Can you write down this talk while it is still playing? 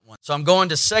So I'm going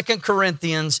to 2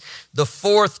 Corinthians, the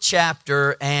 4th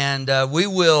chapter, and we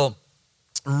will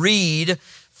read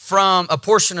from a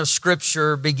portion of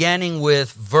Scripture beginning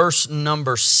with verse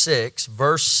number 6,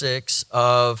 verse 6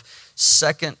 of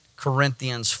 2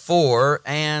 Corinthians 4,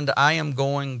 and I am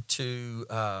going to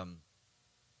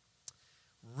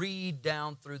read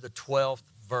down through the 12th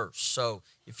verse. So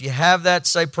if you have that,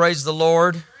 say praise the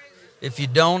Lord. If you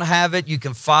don't have it, you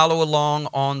can follow along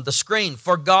on the screen.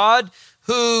 For God,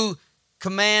 who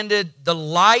commanded the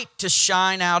light to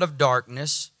shine out of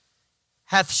darkness,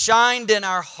 hath shined in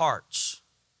our hearts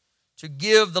to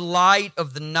give the light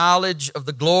of the knowledge of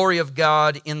the glory of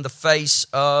God in the face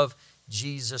of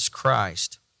Jesus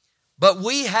Christ. But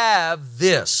we have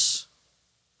this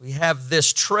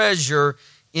treasure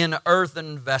in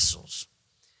earthen vessels,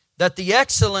 that the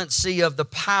excellency of the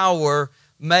power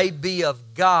may be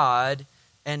of God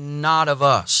and not of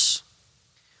us.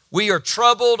 We are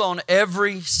troubled on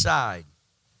every side,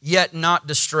 yet not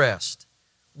distressed.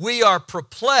 We are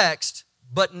perplexed,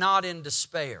 but not in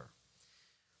despair.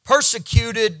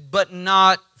 Persecuted, but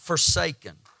not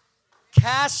forsaken.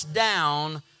 Cast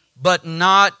down, but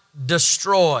not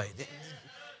destroyed.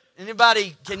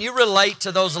 Anybody, can you relate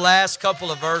to those last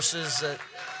couple of verses?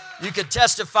 You could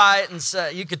testify and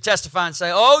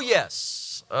say, oh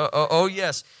yes, oh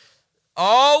yes.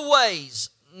 Always,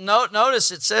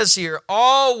 notice it says here,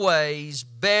 always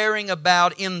bearing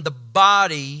about in the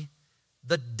body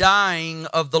the dying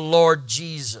of the Lord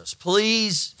Jesus.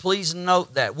 Please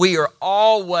note that. We are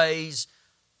always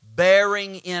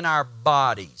bearing in our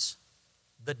bodies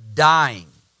the dying.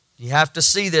 You have to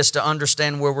see this to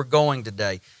understand where we're going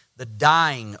today. The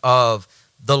dying of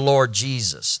the Lord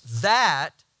Jesus.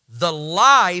 That the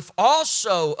life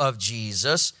also of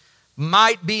Jesus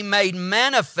might be made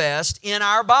manifest in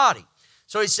our body.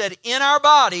 So he said, in our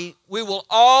body, we will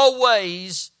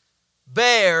always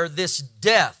bear this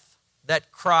death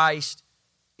that Christ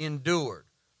endured.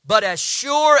 But as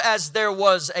sure as there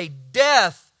was a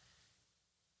death,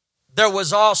 there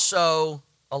was also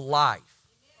a life,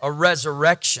 a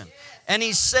resurrection. And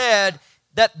he said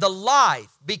that the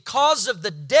life, because of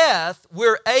the death,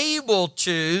 we're able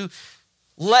to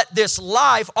let this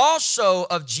life also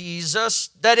of Jesus,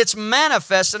 that it's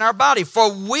manifest in our body.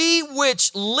 For we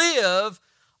which live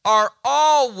are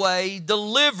always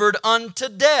delivered unto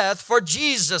death for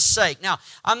Jesus' sake. Now,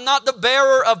 I'm not the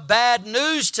bearer of bad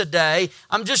news today.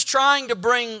 I'm just trying to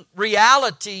bring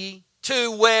reality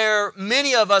to where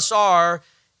many of us are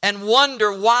and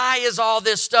wonder, why is all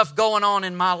this stuff going on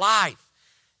in my life?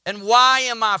 And why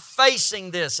am I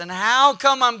facing this? And how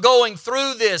come I'm going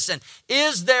through this? And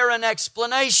is there an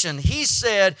explanation? He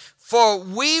said, for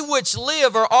we which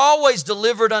live are always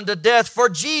delivered unto death for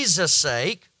Jesus'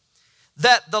 sake,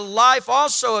 that the life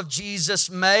also of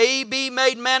Jesus may be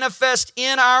made manifest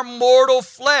in our mortal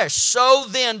flesh. So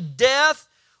then death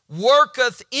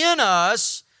worketh in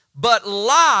us, but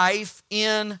life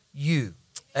in you.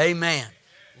 Amen.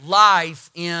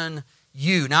 Life in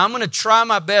you. Now I'm going to try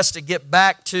my best to get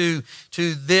back to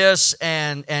this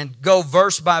and go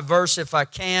verse by verse if I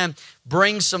can.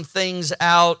 Bring some things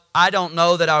out. I don't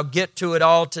know that I'll get to it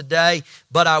all today,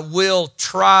 but I will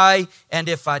try. And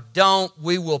if I don't,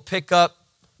 we will pick up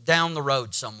down the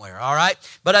road somewhere, all right?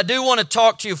 But I do want to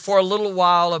talk to you for a little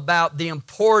while about the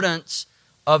importance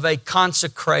of a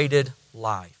consecrated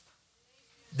life.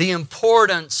 The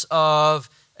importance of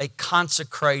a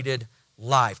consecrated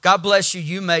life. God bless you.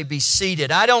 You may be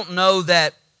seated. I don't know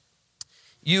that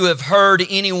you have heard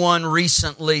anyone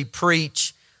recently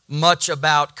preach much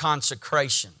about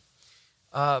consecration.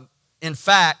 In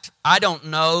fact, I don't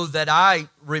know that I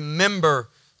remember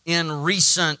in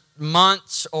recent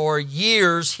months or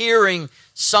years hearing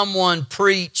someone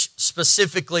preach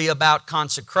specifically about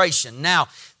consecration. Now,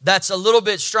 that's a little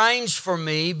bit strange for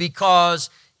me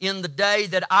because in the day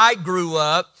that I grew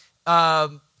up,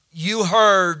 you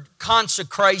heard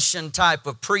consecration type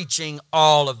of preaching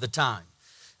all of the time.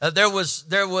 There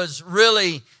was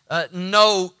really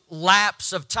no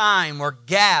lapse of time or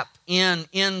gap in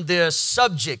this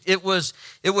subject. It was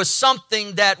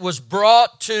something that was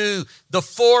brought to the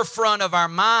forefront of our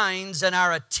minds and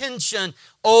our attention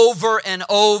over and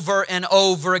over and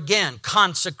over again.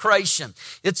 Consecration.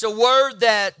 It's a word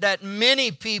that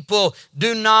many people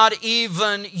do not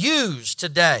even use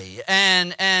today.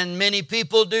 And many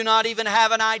people do not even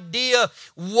have an idea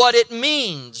what it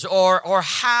means or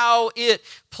how it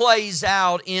plays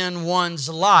out in one's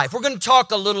life. We're going to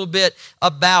talk a little bit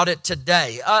about it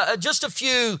today. Just a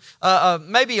few,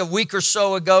 maybe a week or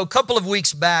so ago, a couple of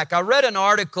weeks back, I read an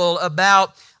article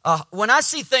about when I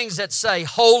see things that say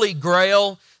Holy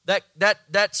Grail,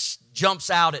 that jumps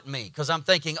out at me because I'm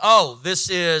thinking, oh, this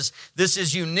is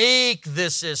unique,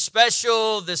 this is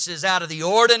special, this is out of the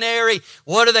ordinary.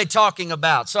 What are they talking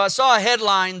about? So I saw a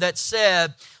headline that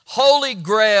said, Holy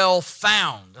Grail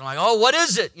found. I'm like, oh, what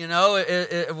is it? You know,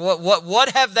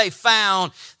 what have they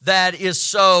found that is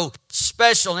so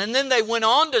special? And then they went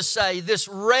on to say this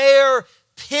rare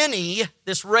penny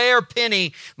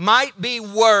might be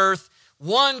worth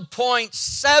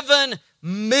 $1.7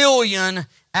 million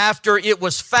after it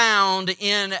was found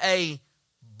in a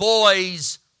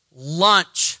boy's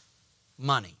lunch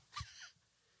money.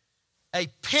 A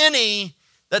penny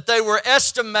that they were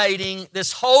estimating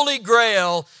this Holy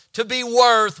Grail to be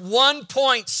worth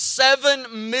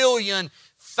 $1.7 million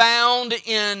found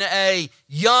in a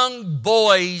young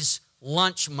boy's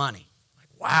lunch money.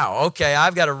 Wow, okay,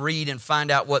 I've got to read and find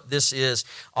out what this is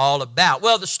all about.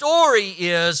 Well, the story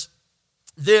is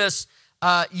this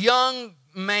young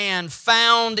man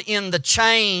found in the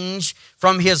change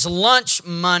from his lunch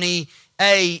money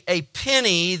a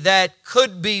penny that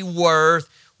could be worth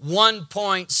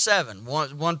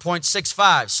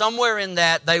 1.65, somewhere in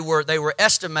that they were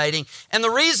estimating. And the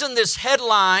reason this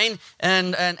headline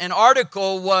and an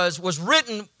article was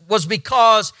written was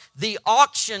because the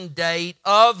auction date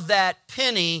of that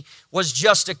penny was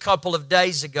just a couple of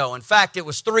days ago. In fact, it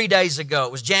was 3 days ago.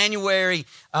 It was January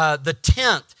the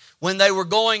 10th when they were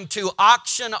going to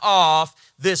auction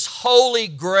off this Holy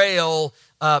Grail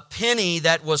penny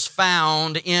that was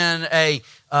found in a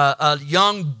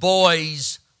young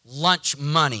boy's lunch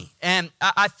money. And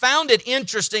I found it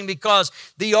interesting because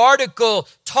the article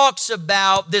talks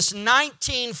about this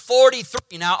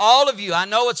 1943. Now, all of you, I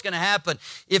know what's going to happen.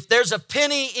 If there's a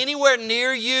penny anywhere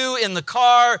near you in the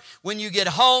car, when you get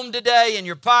home today, in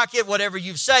your pocket, whatever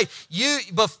you've saved,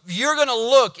 you're going to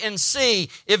look and see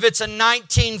if it's a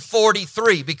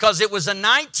 1943, because it was a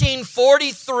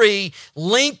 1943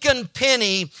 Lincoln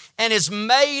penny and is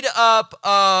made up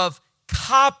of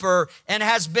copper and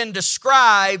has been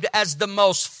described as the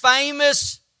most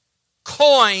famous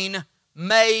coin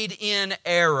made in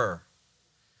error.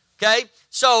 Okay?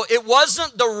 So it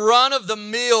wasn't the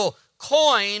run-of-the-mill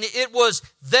coin. It was,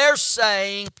 they're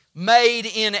saying, made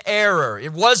in error.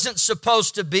 It wasn't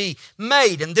supposed to be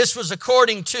made. And this was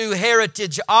according to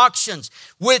Heritage Auctions,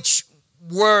 which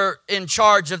were in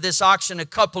charge of this auction a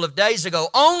couple of days ago.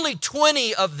 Only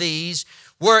 20 of these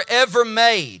were ever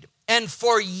made. And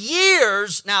for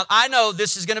years, now I know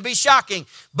this is going to be shocking,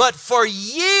 but for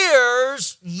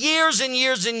years and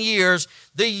years,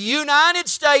 the United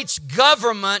States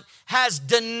government has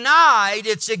denied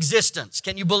its existence.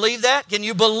 Can you believe that? Can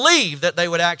you believe that they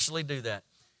would actually do that?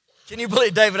 Can you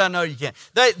believe, David? I know you can.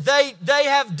 They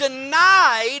have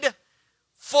denied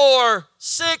for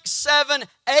 6, 7,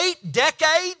 8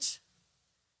 decades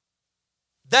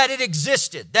that it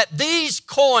existed, that these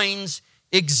coins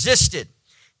existed.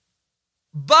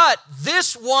 But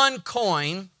this one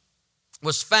coin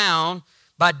was found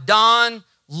by Don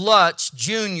Lutz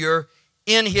Jr.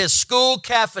 in his school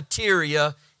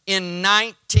cafeteria in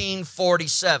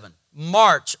 1947,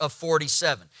 March of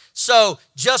 47. So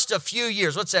just a few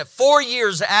years, 4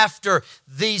 years after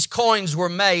these coins were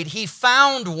made, he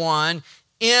found one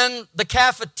in the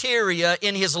cafeteria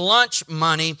in his lunch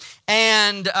money,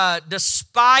 and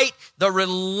despite the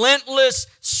relentless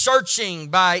searching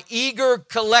by eager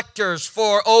collectors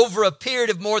for over a period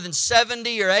of more than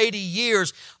 70 or 80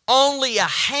 years, only a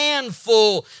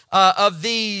handful of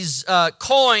these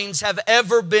coins have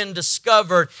ever been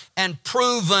discovered and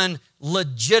proven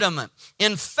legitimate.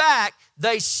 In fact,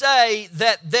 they say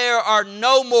that there are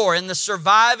no more in the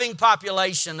surviving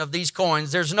population of these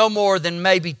coins. There's no more than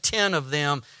maybe 10 of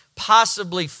them,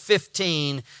 possibly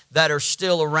 15 that are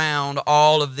still around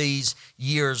all of these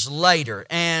years later.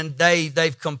 And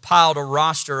they've compiled a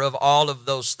roster of all of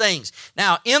those things.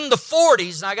 Now, in the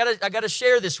 40s, and I got to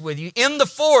share this with you. In the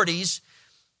 40s,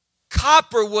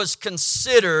 copper was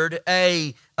considered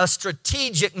a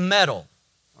strategic metal,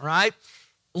 all right?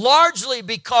 Largely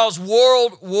because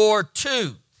World War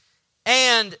II,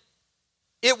 and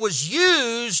it was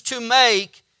used to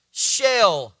make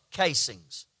shell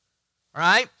casings,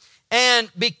 right?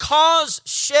 And because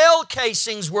shell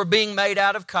casings were being made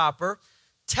out of copper,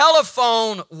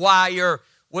 telephone wire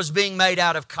was being made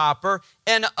out of copper,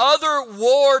 and other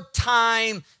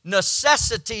wartime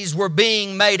necessities were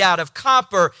being made out of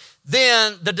copper,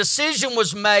 then the decision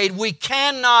was made, we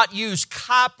cannot use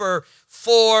copper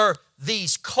for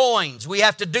these coins. We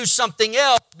have to do something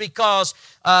else because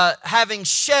having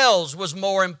shells was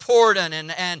more important,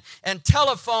 and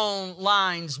telephone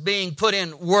lines being put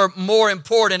in were more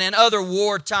important, and other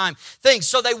wartime things.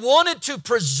 So they wanted to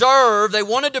preserve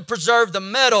the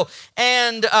metal,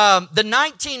 and the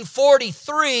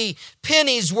 1943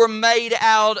 pennies were made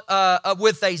out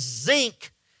with a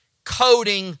zinc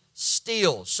coating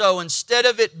steel. So instead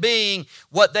of it being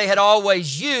what they had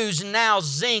always used, now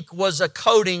zinc was a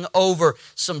coating over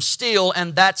some steel,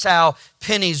 and that's how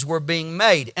pennies were being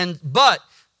made. But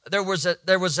there was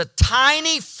a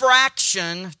tiny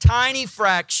fraction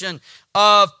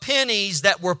of pennies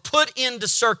that were put into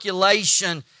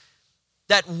circulation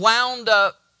that wound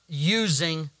up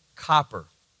using copper.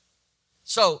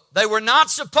 So they were not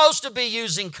supposed to be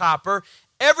using copper.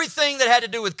 Everything that had to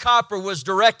do with copper was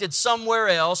directed somewhere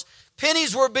else.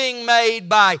 Pennies were being made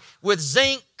with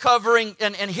zinc covering,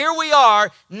 and here we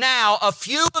are now, a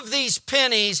few of these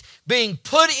pennies being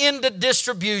put into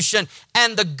distribution,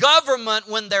 and the government,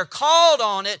 when they're called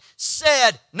on it,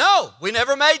 said, no, we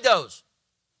never made those.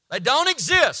 They don't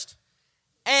exist.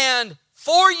 And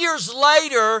 4 years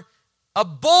later, a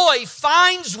boy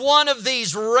finds one of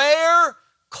these rare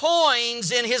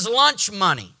coins in his lunch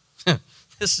money.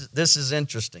 This is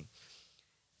interesting.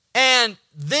 And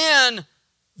then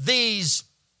these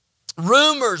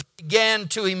rumors began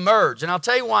to emerge. And I'll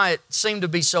tell you why it seemed to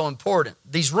be so important.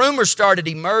 These rumors started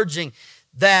emerging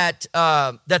that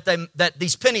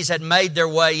these pennies had made their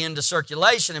way into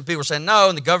circulation, and people were saying no,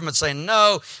 and the government saying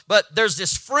no. But there's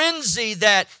this frenzy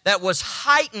that was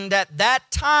heightened at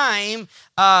that time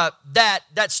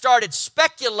that started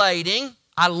speculating.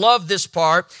 I love this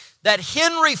part, that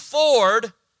Henry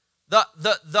Ford,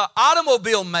 the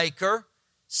automobile maker,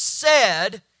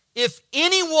 said, if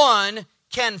anyone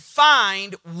can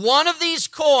find one of these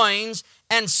coins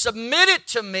and submit it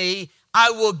to me,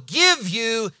 I will give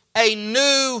you a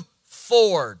new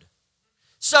Ford.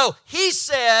 So he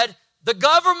said, the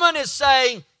government is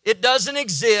saying it doesn't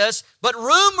exist, but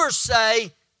rumors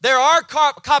say there are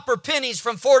copper pennies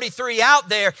from 43 out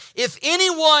there. If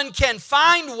anyone can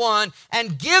find one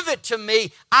and give it to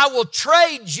me, I will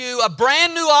trade you a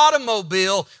brand new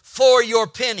automobile for your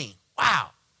penny.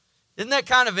 Wow. Isn't that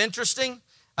kind of interesting?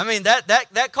 I mean,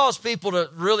 that caused people to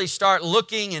really start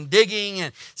looking and digging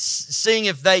and seeing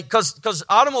if they, because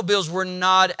automobiles were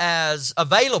not as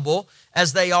available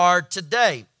as they are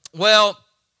today. Well,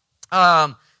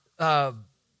 that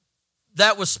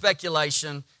was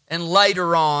speculation. And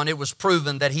later on, it was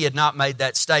proven that he had not made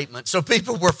that statement. So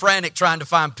people were frantic trying to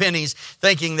find pennies,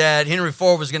 thinking that Henry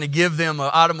Ford was going to give them an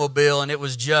automobile, and it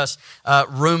was just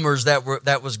rumors that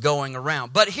was going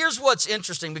around. But here's what's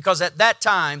interesting, because at that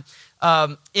time,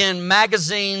 in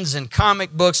magazines and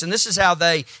comic books, and this is how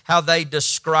they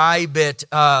describe it,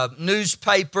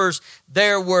 newspapers,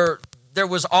 there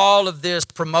was all of this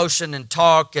promotion and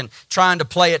talk and trying to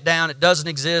play it down. It doesn't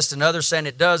exist, and others saying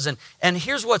it does. And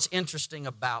here's what's interesting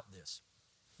about this.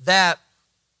 That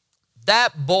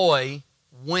boy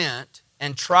went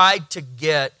and tried to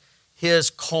get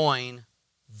his coin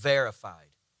verified.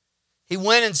 He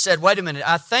went and said, wait a minute,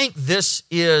 I think this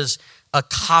is a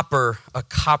copper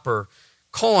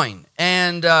coin.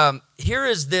 And here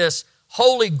is this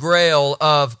holy grail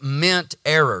of mint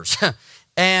errors.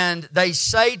 And they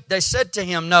said to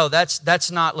him, no,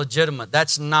 that's not legitimate.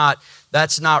 That's not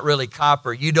really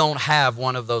copper. You don't have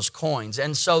one of those coins.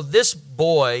 And so this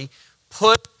boy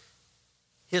put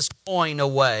his coin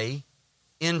away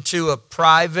into a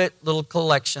private little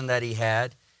collection that he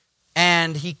had,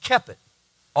 and he kept it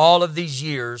all of these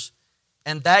years.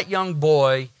 And that young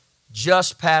boy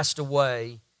just passed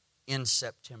away in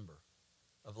September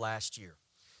of last year.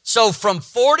 So from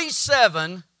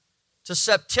 47 to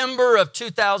September of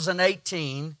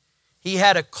 2018, he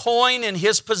had a coin in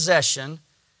his possession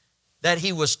that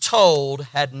he was told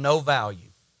had no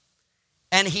value.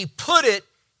 And he put it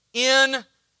in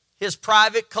his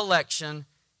private collection,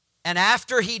 and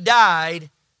after he died,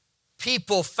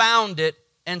 people found it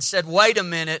and said, wait a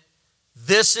minute,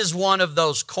 this is one of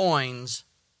those coins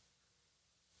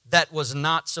that was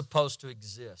not supposed to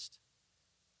exist.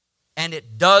 And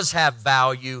it does have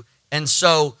value, and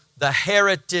so the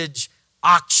Heritage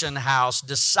Auction House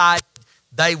decided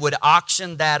they would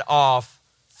auction that off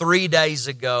 3 days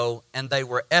ago, and they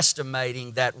were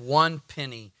estimating that one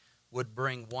penny would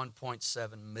bring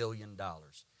 $1.7 million.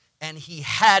 And he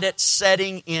had it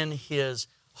sitting in his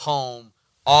home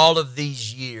all of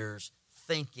these years,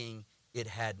 thinking it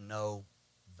had no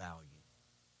value.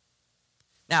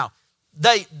 Now,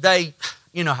 they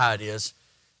you know how it is.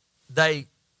 They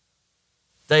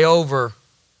over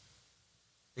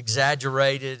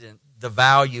exaggerated and the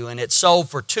value, and it sold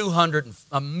for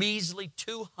a measly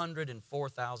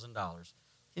 $204,000.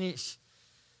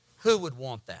 Who would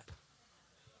want that?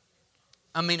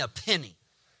 I mean, a penny.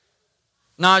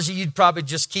 Najee, you'd probably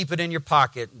just keep it in your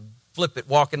pocket and flip it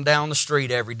walking down the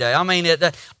street every day. I mean,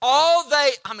 all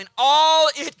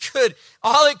it could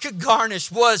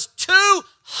garnish was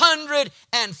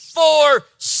 $204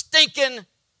 stinking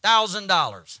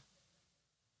 $1,000.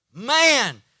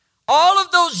 Man, all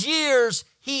of those years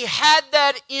he had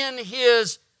that in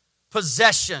his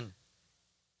possession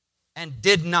and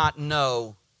did not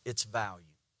know its value.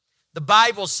 The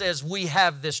Bible says we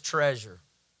have this treasure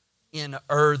in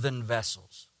earthen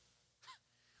vessels.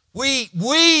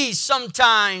 We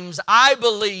sometimes, I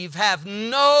believe, have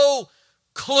no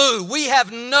clue. We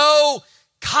have no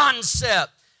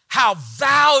concept how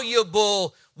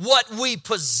valuable what we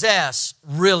possess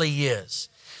really is.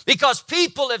 Because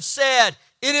people have said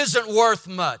it isn't worth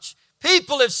much.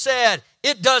 People have said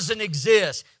it doesn't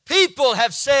exist. People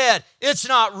have said it's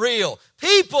not real.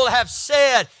 People have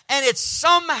said, and it's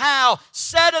somehow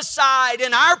set aside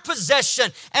in our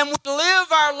possession, and we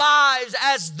live our lives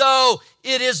as though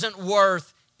it isn't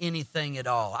worth anything at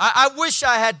all. I wish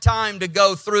I had time to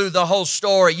go through the whole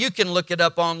story. You can look it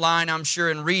up online, I'm sure,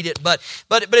 and read it. But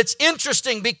it's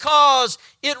interesting because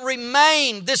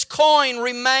this coin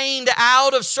remained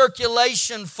out of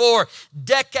circulation for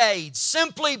decades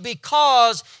simply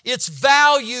because its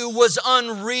value was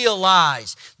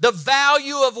unrealized. The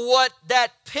value of what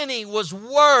that penny was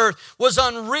worth was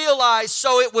unrealized,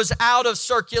 so it was out of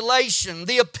circulation.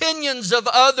 The opinions of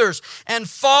others and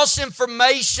false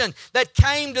information that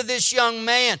came to this young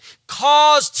man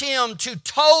caused him to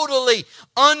totally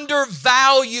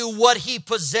undervalue what he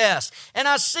possessed. And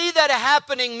I see that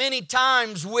happening many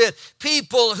times with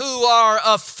people who are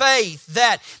of faith,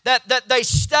 that they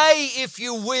stay, if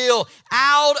you will,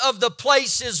 out of the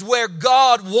places where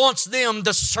God wants them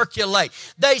to circulate.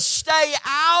 They stay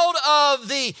out of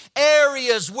the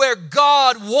areas where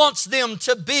God wants them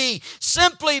to be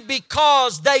simply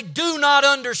because they do not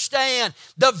understand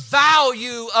the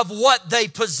value of what they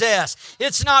possess.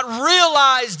 It's not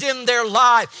realized in their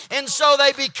life. And so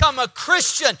they become a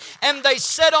Christian and they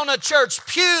sit on a church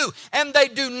pew and they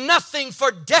do nothing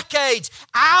for decades,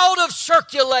 out of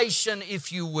circulation,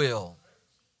 if you will.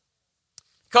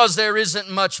 Because there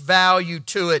isn't much value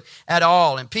to it at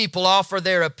all. And people offer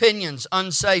their opinions,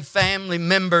 unsaved family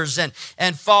members, and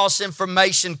false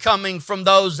information coming from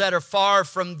those that are far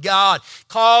from God,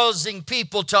 causing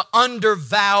people to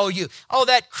undervalue. Oh,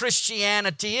 that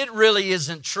Christianity, it really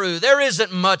isn't true. There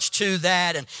isn't much to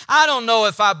that. And I don't know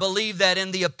if I believe that.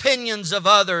 In the opinions of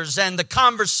others and the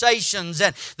conversations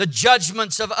and the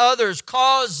judgments of others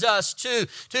cause us to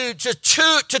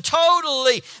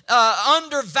totally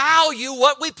undervalue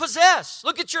what we possess.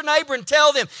 Look at your neighbor and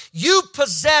tell them, you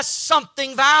possess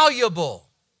something valuable.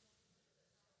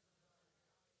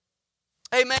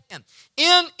 Amen.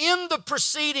 In the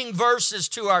preceding verses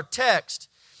to our text,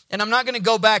 and I'm not going to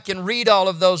go back and read all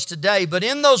of those today, but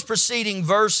in those preceding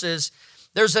verses,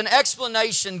 there's an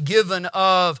explanation given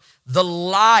of the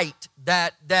light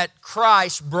that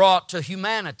Christ brought to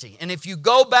humanity. And if you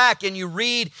go back and you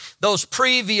read those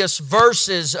previous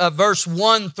verses, verse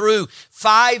 1 through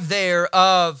 5 there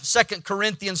of 2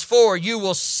 Corinthians 4, you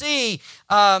will see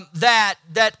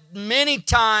that many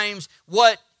times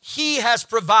what He has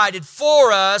provided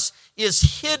for us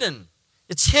is hidden.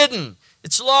 It's hidden.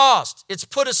 It's lost. It's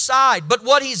put aside. But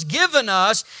what He's given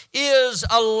us is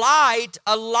a light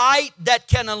that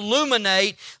can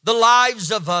illuminate the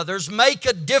lives of others, make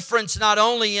a difference not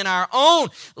only in our own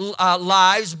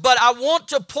lives, but I want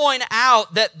to point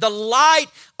out that the light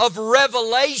of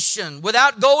revelation,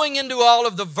 without going into all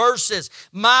of the verses,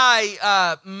 my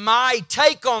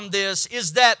take on this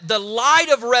is that the light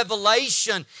of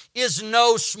revelation is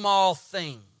no small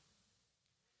thing.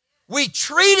 We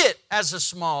treat it as a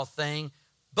small thing,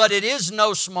 but it is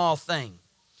no small thing.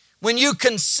 When you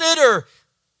consider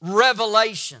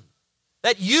revelation,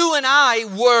 that you and I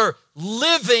were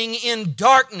living in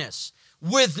darkness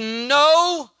with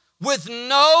no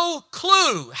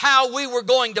clue how we were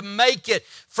going to make it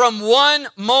from one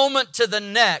moment to the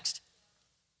next,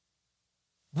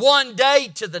 one day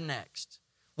to the next,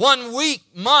 1 week,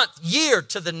 month, year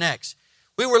to the next.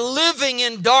 We were living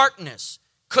in darkness,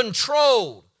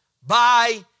 controlled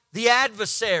by the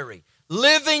adversary,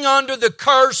 living under the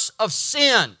curse of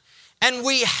sin, and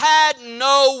we had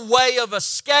no way of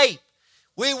escape.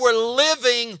 We were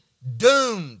living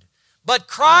doomed. But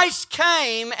Christ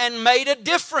came and made a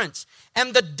difference.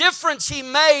 And the difference He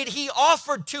made, He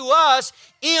offered to us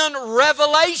in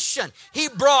revelation. He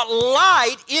brought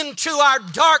light into our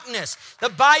darkness. The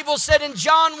Bible said in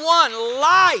John 1,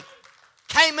 light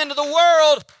came into the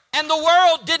world, and the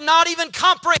world did not even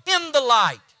comprehend the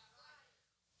light.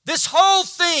 This whole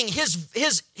thing,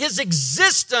 his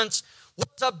existence was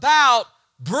about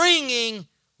bringing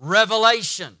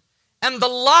revelation. And the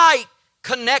light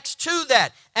connects to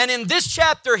that. And in this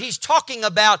chapter, he's talking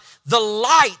about the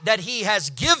light that He has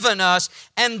given us.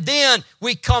 And then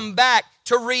we come back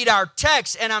to read our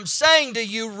text. And I'm saying to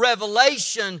you,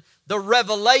 revelation, the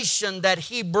revelation that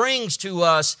He brings to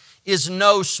us is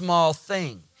no small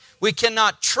thing. We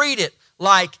cannot treat it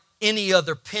like any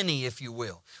other penny, if you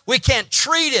will. We can't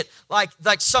treat it like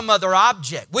some other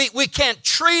object. We can't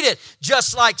treat it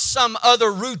just like some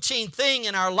other routine thing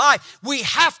in our life. We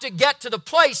have to get to the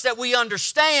place that we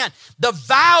understand the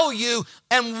value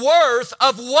and worth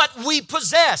of what we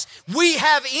possess. We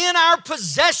have in our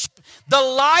possession the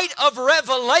light of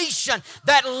revelation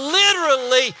that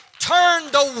literally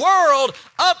turned the world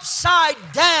upside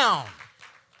down.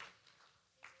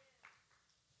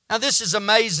 Now, this is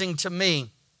amazing to me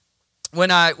when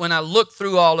I look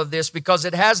through all of this, because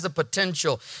it has the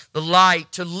potential, the light,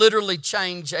 to literally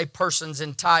change a person's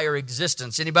entire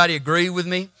existence. Anybody agree with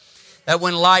me? That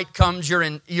when light comes, your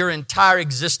entire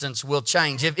existence will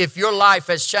change. If your life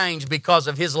has changed because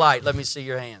of His light, let me see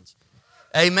your hands.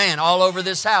 Amen. All over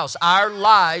this house, our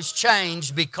lives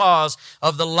changed because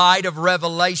of the light of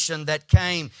revelation that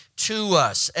came to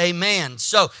us. Amen.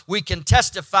 So we can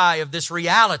testify of this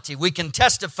reality. We can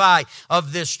testify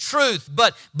of this truth.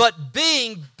 But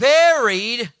being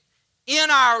buried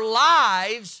in our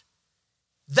lives,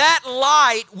 that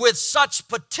light with such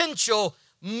potential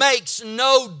makes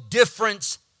no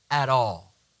difference at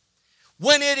all.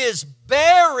 When it is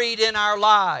buried in our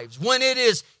lives, when it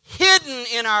is hidden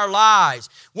in our lives,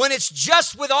 when it's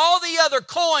just with all the other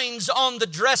coins on the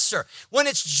dresser, when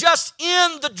it's just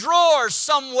in the drawer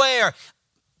somewhere,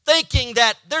 thinking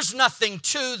that there's nothing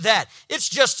to that, it's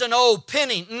just an old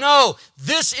penny. No,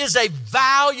 this is a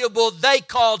valuable, they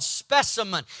called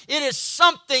specimen. It is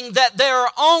something that there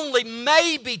are only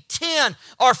maybe 10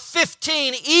 or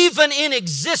 15 even in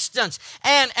existence.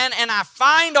 And I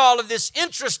find all of this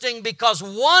interesting because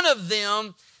one of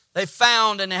them they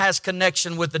found, and it has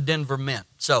connection with the Denver Mint.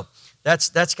 So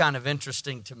that's kind of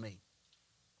interesting to me.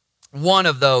 One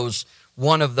of those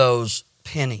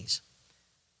pennies.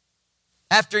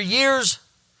 After years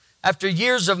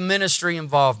of ministry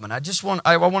involvement,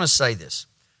 I want to say this.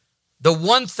 The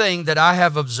one thing that I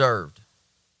have observed,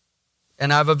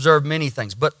 and I've observed many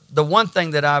things, but the one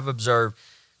thing that I've observed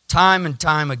time and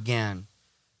time again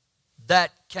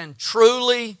that can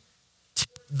truly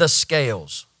tip the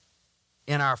scales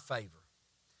in our favor.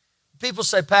 People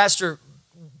say, Pastor,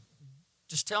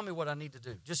 just tell me what I need to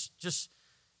do. Just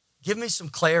give me some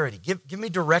clarity. Give me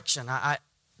direction.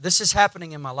 This is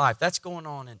happening in my life. That's going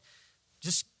on. And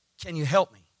just, can you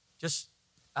help me?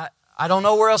 I don't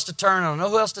know where else to turn. I don't know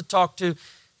who else to talk to.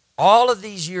 All of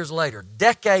these years later,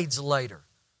 decades later,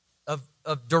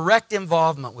 of direct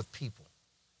involvement with people,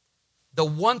 the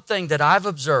one thing that I've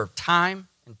observed time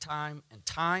and time and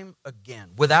time again,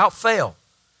 without fail,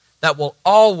 that will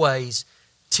always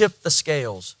tip the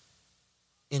scales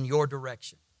in your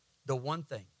direction. The one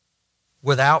thing,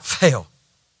 without fail,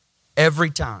 every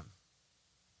time.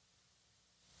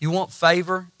 You want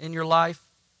favor in your life?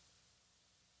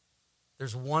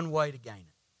 There's one way to gain it.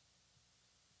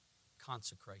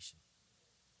 Consecration.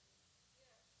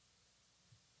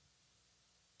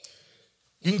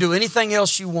 You can do anything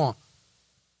else you want.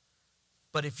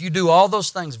 But if you do all those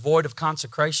things void of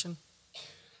consecration,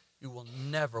 you will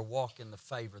never walk in the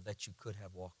favor that you could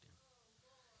have walked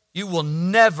in. You will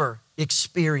never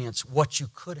experience what you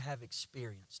could have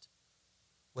experienced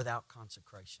without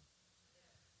consecration.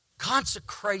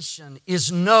 Consecration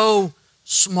is no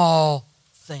small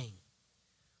thing.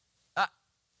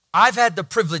 I've had the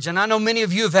privilege, and I know many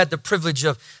of you have had the privilege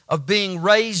of being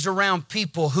raised around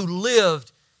people who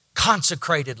lived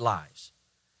consecrated lives.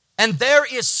 And there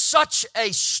is such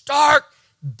a stark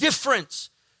difference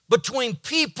between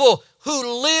people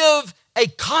who live a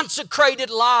consecrated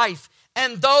life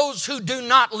and those who do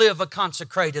not live a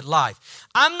consecrated life.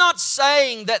 I'm not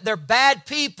saying that they're bad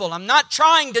people. I'm not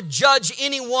trying to judge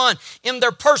anyone in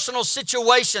their personal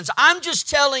situations. I'm just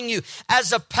telling you,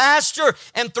 as a pastor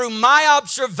and through my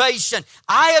observation,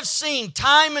 I have seen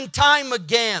time and time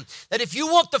again that if you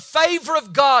want the favor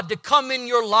of God to come in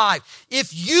your life,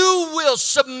 if you will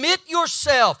submit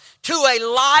yourself to a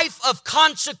life of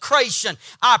consecration,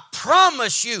 I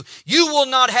promise you, you will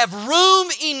not have room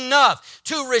enough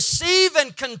to receive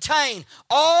and contain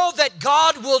all that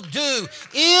God will do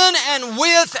in and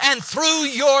with and through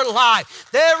your life.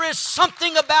 There is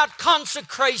something about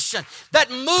consecration that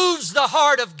moves the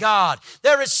heart of God.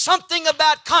 There is something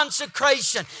about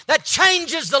consecration that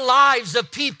changes the lives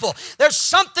of people. There's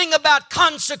something about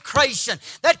consecration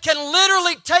that can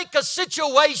literally take a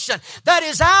situation that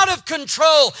is out of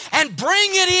control and bring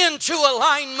it into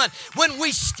alignment when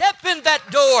we step in that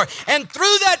door and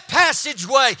through that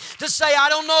passageway to say, I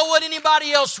don't know what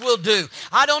anybody else will do.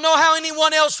 I don't know how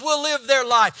anyone else will live their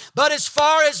life. But as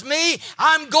far as me,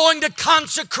 I'm going to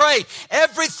consecrate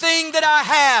everything that I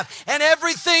have and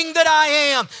everything that I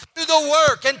am to the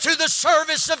work and to the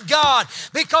service of God,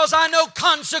 because I know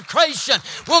consecration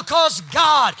will cause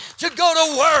God to go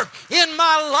to work in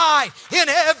my life in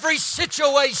every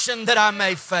situation that I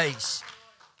may face.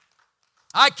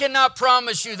 I cannot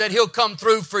promise you that He'll come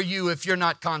through for you if you're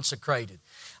not consecrated.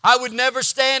 I would never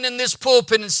stand in this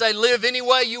pulpit and say, live any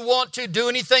way you want to, do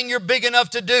anything you're big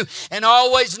enough to do, and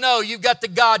always know you've got the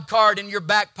God card in your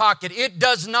back pocket. It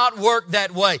does not work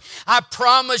that way. I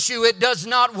promise you it does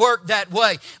not work that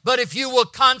way. But if you will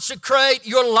consecrate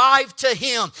your life to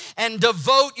Him and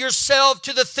devote yourself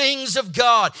to the things of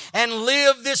God and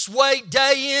live this way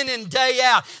day in and day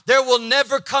out, there will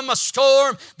never come a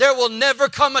storm. There will never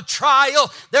come a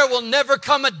trial. There will never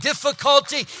come a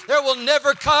difficulty. There will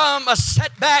never come a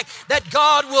setback that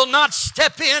God will not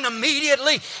step in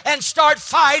immediately and start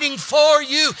fighting for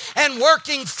you and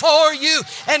working for you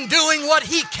and doing what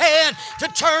He can to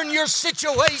turn your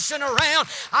situation around.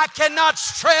 I cannot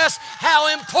stress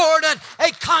how important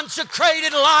a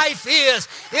consecrated life is.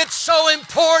 It's so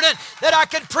important that I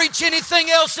could preach anything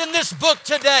else in this book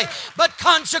today, but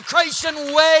consecration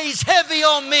weighs heavy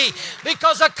on me,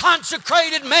 because a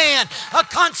consecrated man, a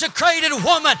consecrated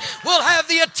woman will have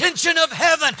the attention of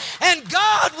heaven, and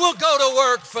God will go to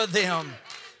work for them.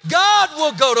 God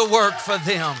will go to work for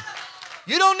them.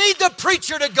 You don't need the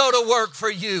preacher to go to work for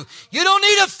you. You don't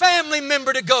need a family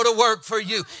member to go to work for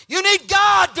you. You need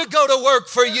God to go to work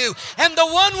for you. And the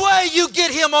one way you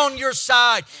get Him on your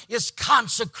side is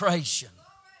consecration.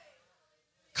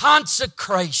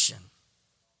 Consecration.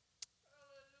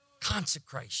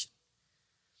 Consecration.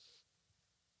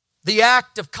 The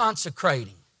act of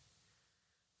consecrating.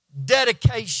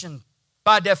 Dedication,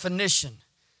 by definition,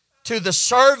 to the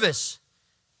service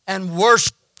and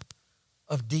worship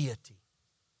of deity.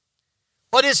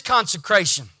 What is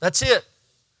consecration? That's it.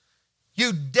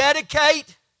 You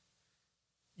dedicate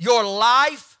your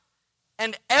life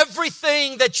and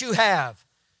everything that you have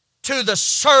to the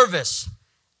service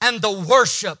and the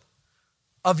worship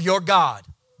of your God.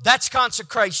 That's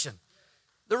consecration.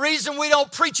 The reason we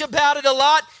don't preach about it a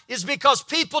lot is because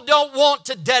people don't want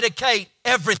to dedicate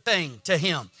everything to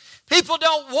Him. People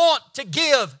don't want to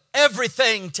give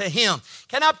everything to Him.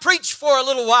 Can I preach for a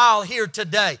little while here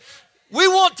today? We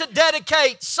want to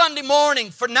dedicate Sunday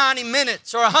morning for 90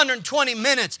 minutes or 120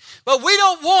 minutes, but we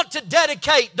don't want to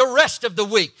dedicate the rest of the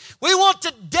week. We want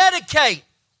to dedicate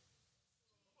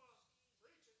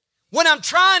when I'm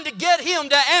trying to get Him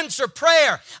to answer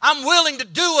prayer. I'm willing to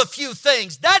do a few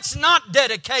things. That's not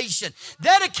dedication.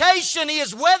 Dedication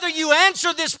is whether you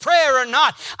answer this prayer or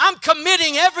not, I'm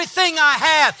committing everything I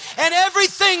have and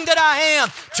everything that I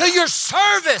am to your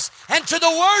service and to the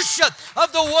worship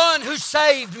of the one who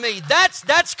saved me.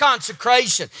 That's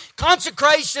consecration.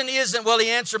 Consecration isn't, well, He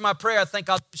answered my prayer, I think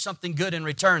I'll do something good in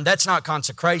return. That's not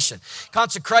consecration.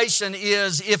 Consecration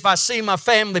is, if I see my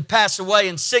family pass away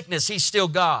in sickness, He's still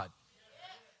God.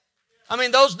 I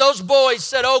mean, those boys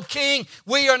said, "Oh, King,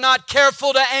 we are not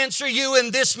careful to answer you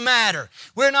in this matter.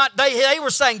 We're not." They were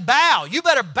saying, "Bow. You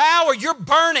better bow or you're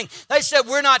burning." They said,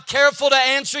 "We're not careful to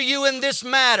answer you in this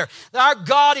matter. Our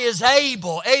God is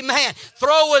able." Amen.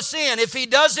 Throw us in. If He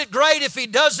does it, great. If He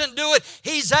doesn't do it,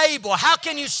 He's able. How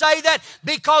can you say that?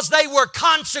 Because they were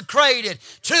consecrated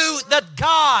to the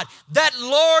God that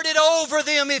lorded over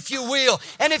them, if you will.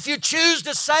 And if you choose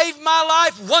to save my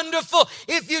life, wonderful.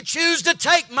 If you choose to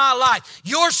take my life,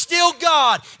 you're still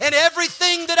God, and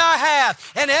everything that I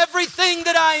have and everything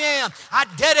that I am, I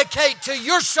dedicate to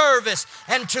your service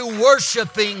and to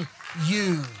worshiping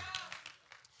you.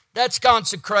 That's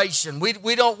consecration.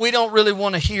 We don't really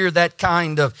want to hear that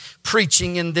kind of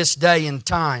preaching in this day and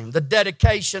time. The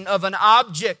dedication of an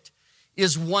object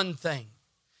is one thing.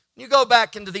 You go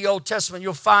back into the Old Testament,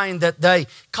 you'll find that they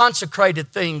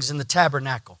consecrated things in the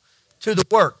tabernacle to the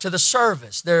work, to the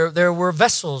service. There were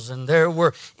vessels, and there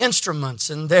were instruments,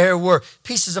 and there were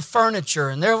pieces of furniture,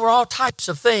 and there were all types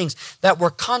of things that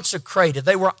were consecrated.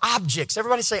 They were objects.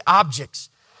 Everybody say objects.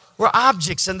 Were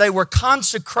objects, and they were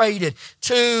consecrated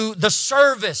to the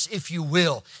service, if you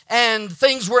will. And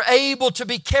things were able to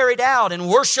be carried out, and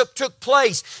worship took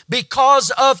place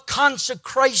because of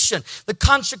consecration. The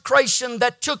consecration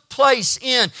that took place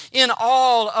in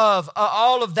all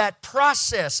of that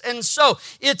process. And so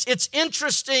it's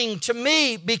interesting to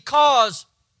me because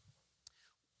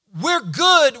we're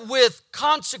good with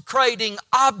consecrating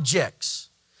objects.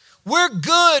 We're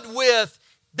good with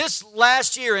this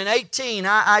last year in 18,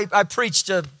 I preached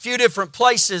a few different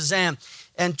places and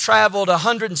traveled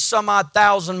 100 and some odd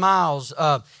thousand miles.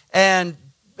 And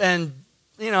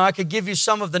you know, I could give you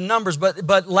some of the numbers,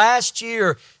 but last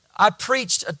year I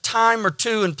preached a time or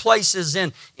two in places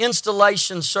in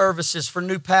installation services for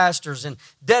new pastors and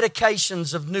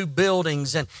dedications of new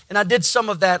buildings. And I did some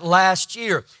of that last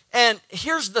year. And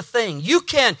here's the thing, you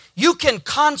can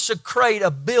consecrate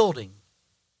a building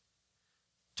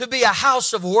to be a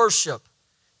house of worship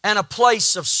and a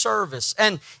place of service.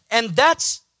 And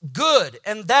that's good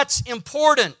and that's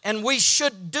important, and we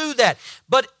should do that.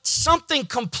 But something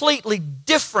completely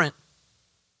different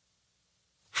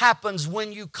happens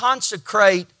when you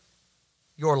consecrate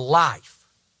your life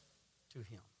to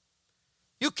Him.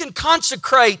 You can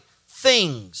consecrate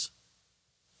things,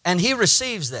 and He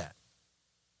receives that,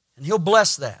 and He'll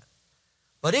bless that.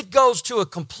 But it goes to a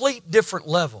complete different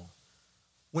level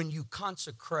when you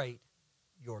consecrate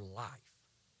your life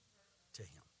to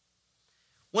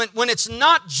Him. When it's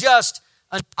not just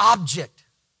an object,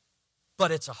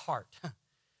 but it's a heart.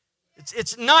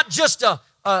 It's not just a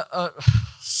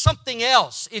something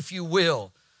else, if you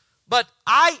will. But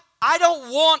I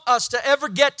don't want us to ever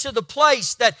get to the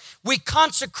place that we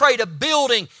consecrate a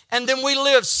building and then we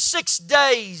live 6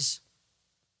 days,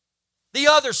 the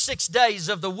other 6 days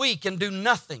of the week, and do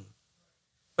nothing.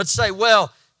 But say,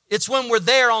 well, it's when we're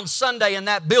there on Sunday in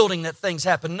that building that things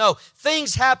happen. No,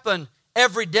 things happen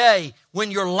every day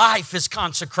when your life is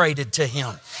consecrated to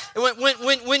Him.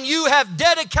 When you have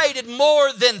dedicated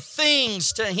more than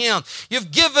things to Him. You've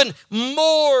given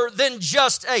more than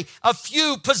just a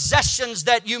few possessions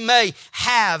that you may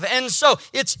have. And so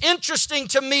it's interesting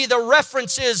to me the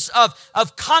references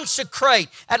of consecrate,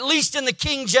 at least in the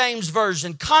King James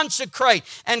Version. Consecrate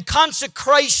and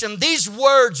consecration. These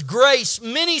words grace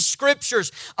many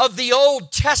scriptures of the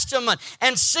Old Testament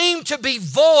and seem to be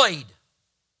void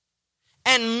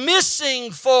and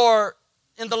missing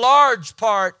in the large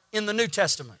part, in the New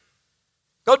Testament.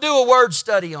 Go do a word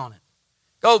study on it.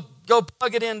 Go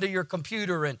plug it into your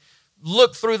computer and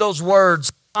look through those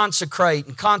words, consecrate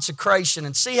and consecration,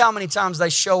 and see how many times they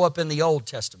show up in the Old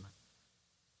Testament.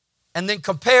 And then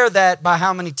compare that by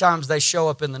how many times they show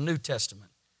up in the New Testament.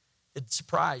 It'd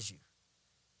surprise you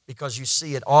because you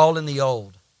see it all in the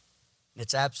Old, and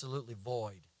it's absolutely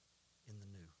void.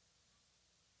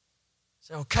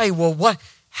 Okay, well,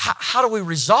 how do we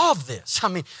resolve this? I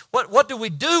mean, what do we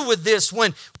do with this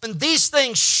when these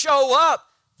things show up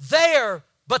there,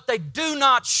 but they do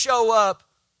not show up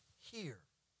here?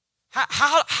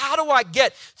 How do I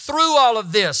get through all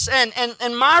of this?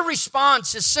 And my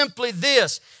response is simply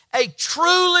this: a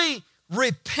truly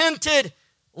repented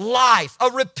life, a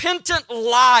repentant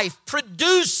life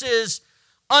produces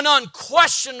an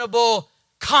unquestionable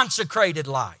consecrated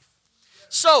life.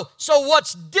 So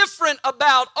what's different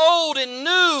about old and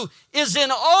new is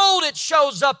in old it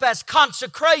shows up as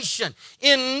consecration.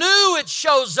 In new it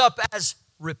shows up as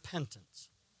repentance.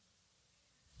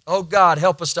 Oh God,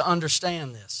 help us to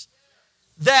understand this.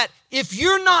 That if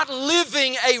you're not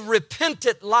living a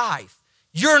repentant life,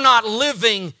 you're not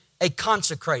living a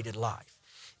consecrated life.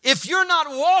 If you're not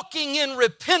walking in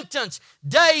repentance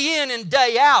day in and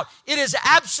day out, it is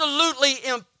absolutely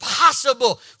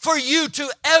impossible for you to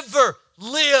ever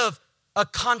live a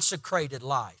consecrated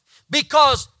life,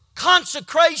 because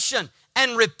consecration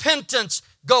and repentance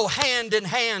go hand in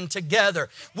hand together.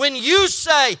 When you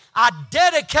say, I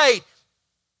dedicate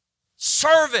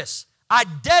service, I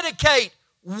dedicate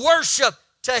worship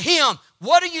to Him,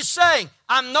 what are you saying?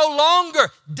 I'm no longer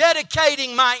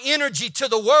dedicating my energy to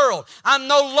the world. I'm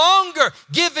no longer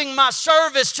giving my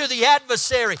service to the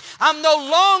adversary. I'm no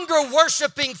longer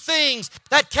worshiping things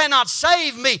that cannot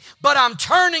save me, but I'm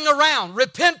turning around,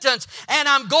 repentance, and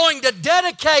I'm going to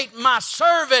dedicate my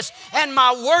service and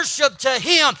my worship to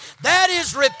Him. That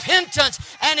is repentance,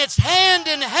 and it's hand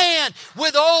in hand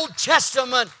with Old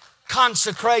Testament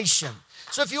consecration.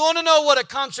 So if you want to know what a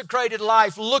consecrated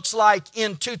life looks like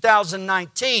in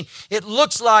 2019, it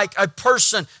looks like a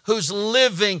person who's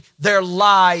living their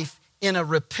life in a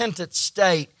repentant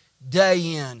state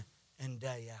day in and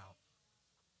day out.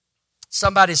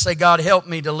 Somebody say, God, help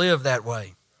me to live that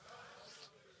way.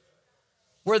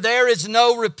 Where there is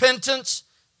no repentance,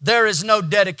 there is no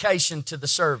dedication to the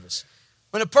service.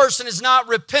 When a person is not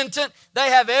repentant, they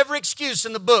have every excuse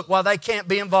in the book why they can't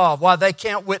be involved, why they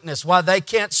can't witness, why they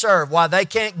can't serve, why they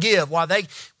can't give,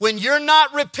 When you're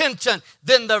not repentant,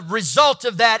 then the result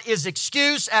of that is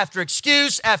excuse after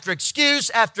excuse after excuse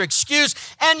after excuse,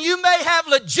 and you may have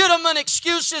legitimate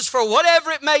excuses for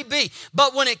whatever it may be,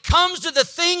 but when it comes to the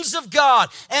things of God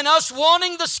and us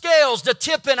wanting the scales to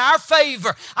tip in our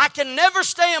favor, I can never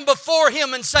stand before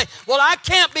Him and say, well, I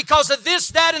can't because of this,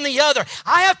 that, and the other.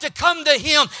 I have to come to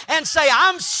Him and say,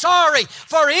 I'm sorry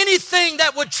for anything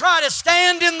that would try to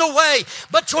stand in the way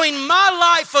between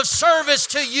my life of service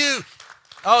to You.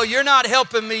 Oh, you're not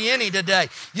helping me any today.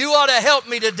 You ought to help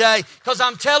me today, because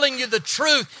I'm telling you the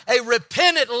truth. A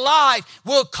repentant life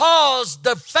will cause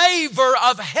the favor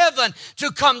of heaven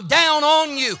to come down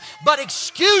on you. But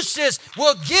excuses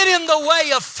will get in the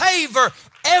way of favor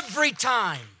every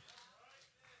time.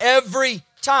 Every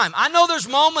time. I know there's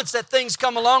moments that things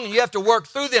come along and you have to work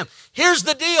through them. Here's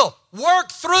the deal.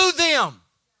 Work through them.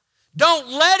 Don't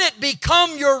let it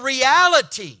become your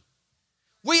reality.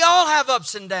 We all have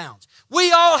ups and downs.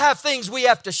 We all have things we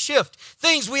have to shift,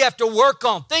 things we have to work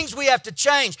on, things we have to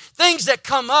change, things that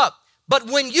come up. But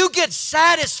when you get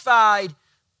satisfied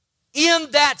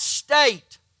in that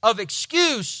state of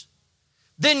excuse,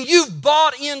 then you've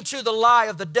bought into the lie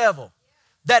of the devil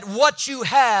that what you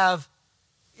have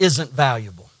isn't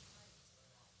valuable.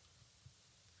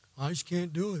 I just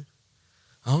can't do it.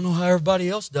 I don't know how everybody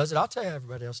else does it. I'll tell you how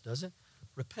everybody else does it.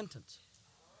 Repentance.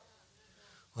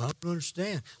 Well, I don't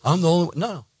understand. I'm the only one.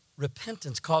 No.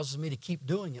 Repentance causes me to keep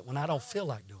doing it when I don't feel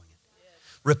like doing it.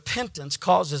 Repentance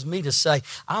causes me to say,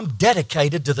 I'm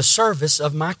dedicated to the service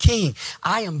of my King.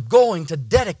 I am going to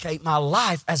dedicate my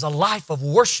life as a life of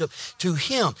worship to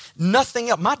Him. Nothing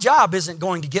else. My job isn't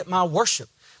going to get my worship.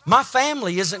 My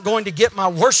family isn't going to get my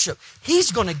worship.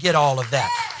 He's going to get all of that.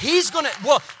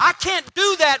 I can't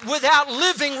do that without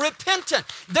living repentant.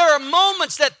 There are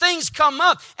moments that things come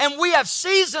up, and we have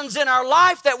seasons in our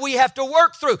life that we have to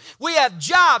work through. We have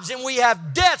jobs, and we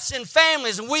have deaths in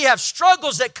families, and we have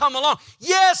struggles that come along.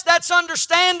 Yes, that's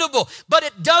understandable, but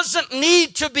it doesn't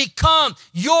need to become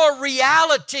your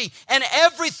reality and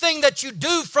everything that you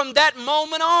do from that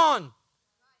moment on.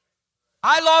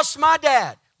 I lost my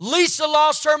dad. Lisa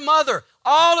lost her mother.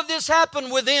 All of this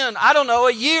happened within,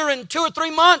 a year and 2 or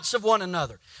 3 months of one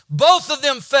another. Both of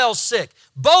them fell sick.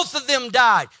 Both of them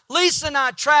died. Lisa and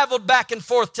I traveled back and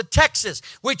forth to Texas.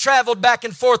 We traveled back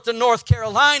and forth to North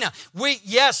Carolina.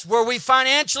 Were we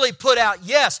financially put out?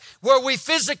 Yes. Were we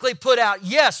physically put out?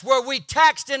 Yes. Were we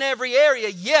taxed in every area?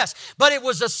 Yes. But it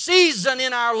was a season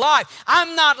in our life.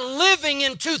 I'm not living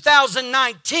in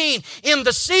 2019 in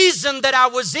the season that I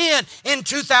was in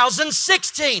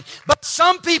 2016. But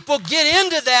some people get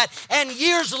into that and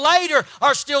years later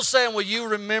are still saying, well, you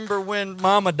remember when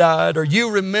Mama died, or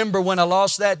you remember when I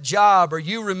lost that job, or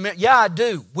you remember. Yeah, I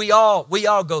do. We all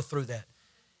go through that.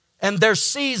 And there's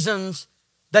seasons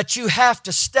that you have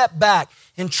to step back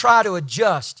and try to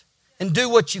adjust and do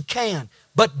what you can.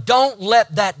 But don't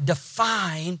let that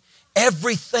define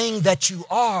everything that you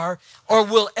are or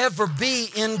will ever be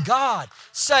in God.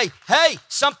 Say, hey,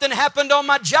 something happened on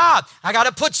my job. I got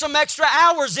to put some extra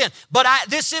hours in. But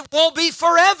it won't be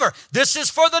forever. This is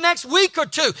for the next week or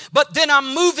two. But then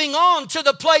I'm moving on to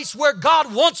the place where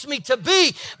God wants me to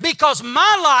be, because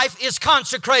my life is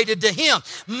consecrated to Him.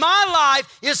 My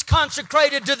life is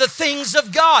consecrated to the things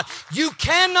of God. You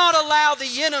cannot allow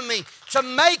the enemy to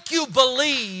make you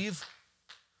believe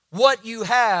what you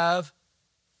have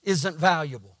isn't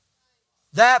valuable.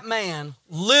 That man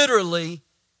literally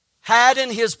had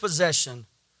in his possession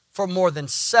for more than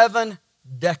 7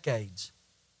 decades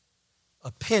a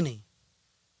penny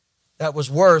that was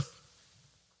worth,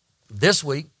 this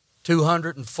week,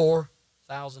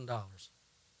 $204,000.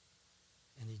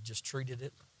 And he just treated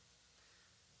it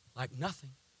like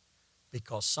nothing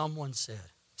because someone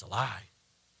said, it's a lie.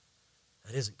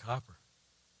 That isn't copper.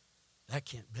 That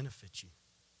can't benefit you.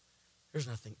 There's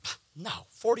nothing. No,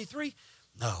 43?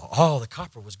 No, all the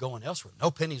copper was going elsewhere.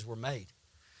 No pennies were made.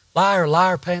 Liar,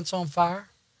 liar, pants on fire.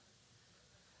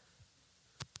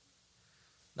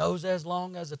 Nose as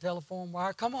long as a telephone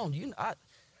wire. Come on,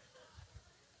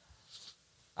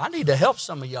 I need to help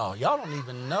some of y'all. Y'all don't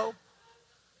even know.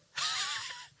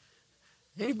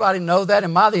 Anybody know that?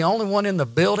 Am I the only one in the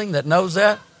building that knows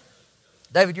that?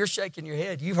 David, you're shaking your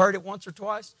head. You've heard it once or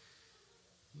twice?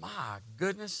 My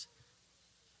goodness.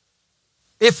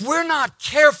 If we're not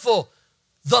careful,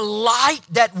 the light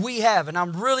that we have, and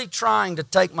I'm really trying to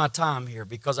take my time here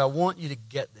because I want you to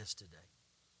get this today.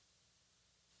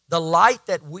 The light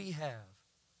that we have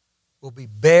will be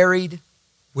buried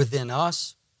within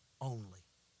us only.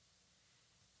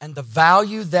 And the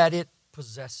value that it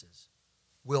possesses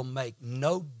will make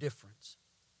no difference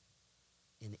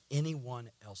in anyone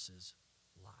else's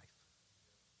life.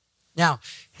 Now,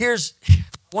 I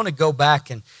want to go back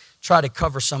and try to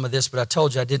cover some of this, but I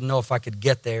told you I didn't know if I could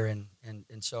get there, and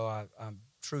so I'm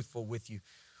truthful with you.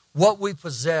 What we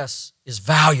possess is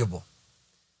valuable.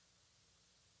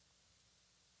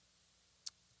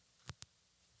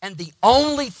 And the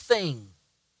only thing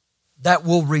that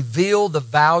will reveal the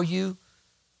value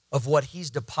of what He's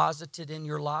deposited in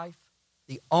your life,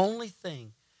 the only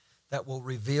thing that will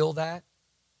reveal that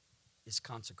is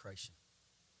consecration.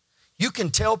 You can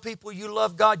tell people you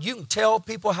love God. You can tell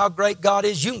people how great God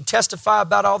is. You can testify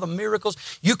about all the miracles.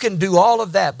 You can do all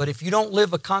of that. But if you don't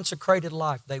live a consecrated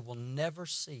life, they will never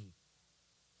see.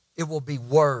 It will be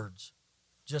words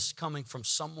just coming from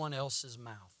someone else's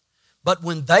mouth. But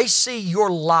when they see your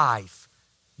life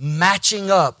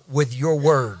matching up with your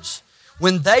words,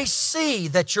 when they see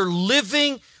that you're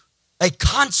living a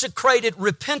consecrated,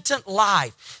 repentant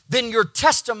life, then your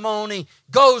testimony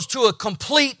goes to a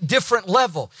complete different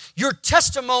level. Your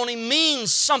testimony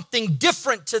means something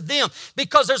different to them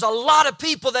because there's a lot of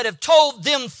people that have told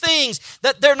them things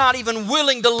that they're not even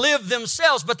willing to live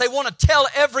themselves, but they want to tell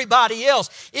everybody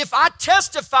else. If I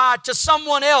testify to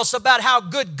someone else about how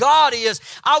good God is,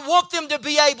 I want them to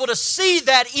be able to see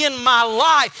that in my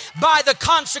life by the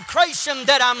consecration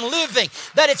that I'm living,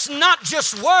 that it's not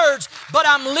just words, but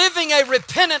I'm living a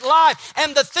repentant life,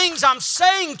 and the things I'm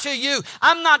saying to you,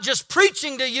 I'm not just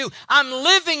preaching to you, I'm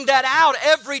living that out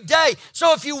every day.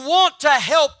 So if you want to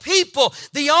help people,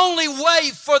 the only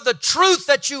way for the truth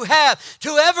that you have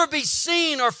to ever be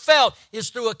seen or felt is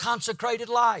through a consecrated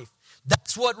life.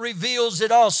 That's what reveals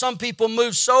it all. Some people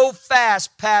move so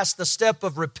fast past the step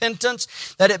of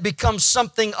repentance that it becomes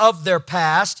something of their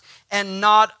past and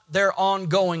not their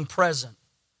ongoing present.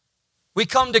 We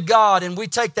come to God and we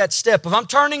take that step of I'm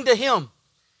turning to Him.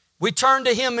 We turn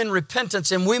to Him in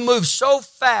repentance and we move so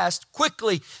fast,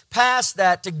 quickly past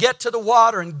that to get to the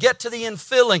water and get to the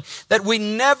infilling that we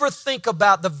never think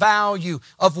about the value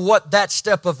of what that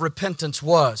step of repentance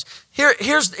was.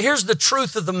 Here's the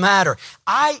truth of the matter.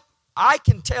 I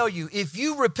can tell you, if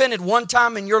you repented one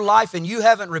time in your life and you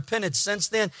haven't repented since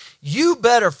then, you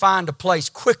better find a place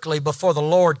quickly before the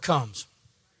Lord comes.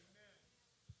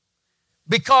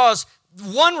 Because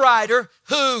one writer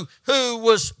who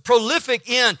was prolific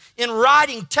in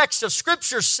writing texts of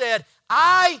Scripture said,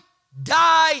 I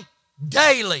die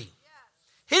daily.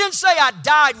 He didn't say I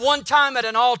died one time at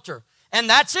an altar and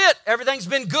that's it. Everything's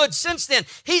been good since then.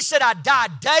 He said, I die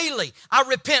daily. I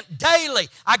repent daily.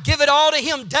 I give it all to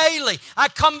Him daily. I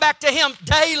come back to Him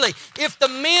daily. If the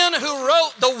men who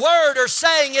wrote the Word are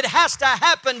saying it has to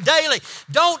happen daily,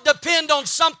 don't depend on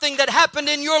something that happened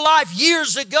in your life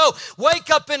years ago. Wake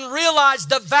up and realize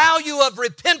the value of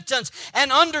repentance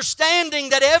and understanding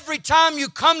that every time you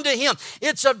come to Him,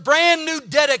 it's a brand new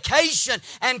dedication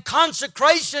and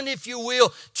consecration, if you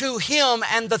will, to Him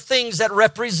and the things that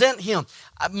represent Him.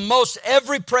 Most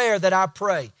every prayer that I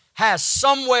pray has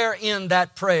somewhere in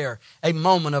that prayer a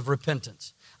moment of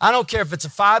repentance. I don't care if it's a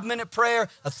 5-minute prayer,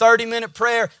 a 30-minute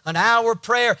prayer, an hour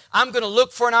prayer. I'm going to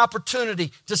look for an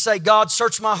opportunity to say, God,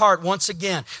 search my heart once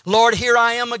again. Lord, here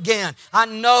I am again. I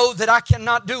know that I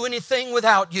cannot do anything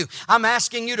without You. I'm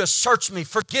asking You to search me,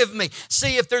 forgive me,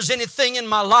 see if there's anything in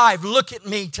my life. Look at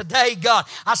me today, God.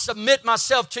 I submit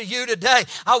myself to You today.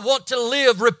 I want to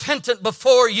live repentant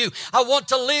before You. I want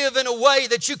to live in a way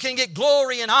that You can get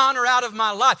glory and honor out of my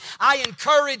life. I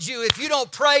encourage you, if you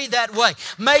don't pray that way,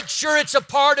 make sure it's a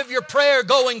part of your prayer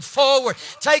going forward.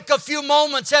 Take a few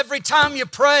moments every time you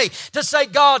pray to say,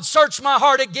 God, search my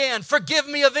heart again. Forgive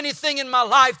me of anything in my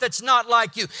life that's not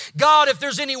like You. God, if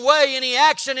there's any way, any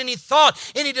action, any thought,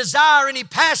 any desire, any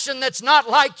passion that's not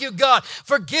like You, God,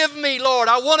 forgive me, Lord.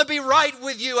 I want to be right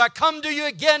with You. I come to You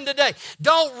again today.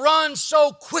 Don't run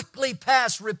so quickly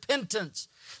past repentance.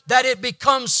 that it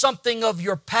becomes something of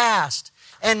your past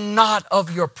and not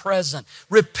of your present.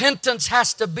 Repentance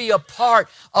has to be a part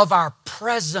of our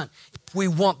present if we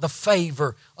want the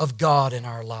favor of God in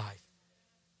our life.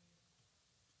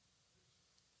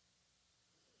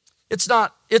 It's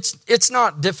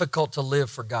not difficult to live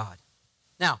for God.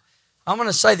 Now, I'm going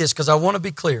to say this because I want to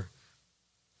be clear.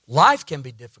 Life can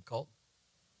be difficult.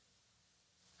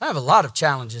 I have a lot of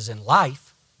challenges in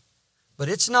life, but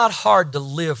it's not hard to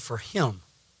live for Him.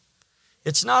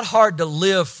 It's not hard to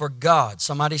live for God.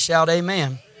 Somebody shout amen.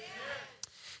 Amen.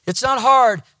 It's not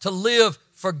hard to live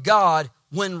for God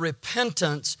when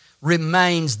repentance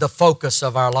remains the focus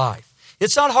of our life.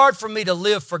 It's not hard for me to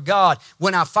live for God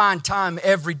when I find time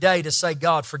every day to say,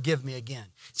 God, forgive me again.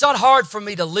 It's not hard for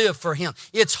me to live for Him.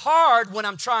 It's hard when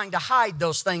I'm trying to hide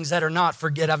those things that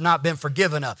I've not been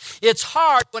forgiven of. It's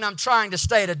hard when I'm trying to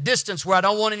stay at a distance where I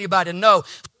don't want anybody to know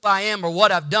who I am or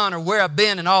what I've done or where I've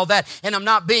been and all that, and I'm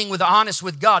not being honest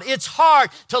with God. It's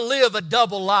hard to live a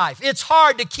double life. It's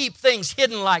hard to keep things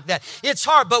hidden like that. It's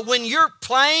hard, but when you're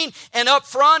plain and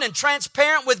upfront and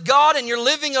transparent with God and you're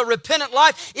living a repentant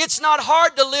life, it's not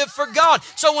hard to live for God.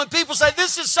 So when people say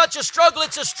this is such a struggle,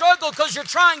 it's a struggle because you're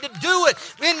trying to do it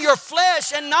in your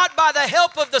flesh and not by the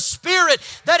help of the Spirit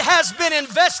that has been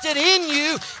invested in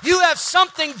you. You have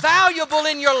something valuable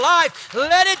in your life.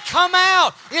 Let it come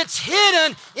out. It's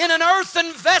hidden in an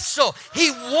earthen vessel.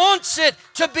 He wants it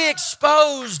to be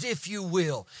exposed, if you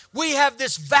will. We have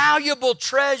this valuable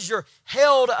treasure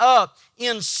held up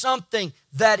in something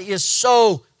that is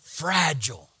so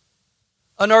fragile.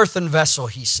 An earthen vessel,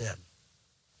 he said.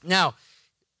 Now,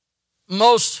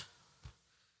 most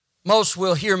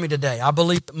will hear me today. I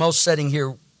believe that most sitting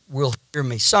here will hear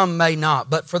me. Some may not.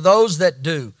 But for those that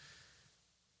do,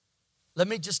 let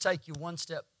me just take you one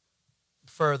step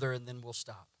further and then we'll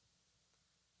stop.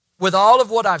 With all of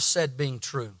what I've said being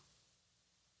true,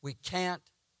 we can't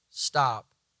stop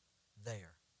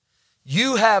there.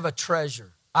 You have a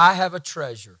treasure. I have a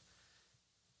treasure.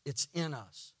 It's in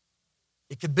us.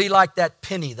 It could be like that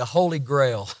penny, the Holy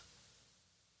Grail,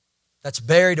 that's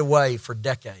buried away for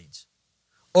decades.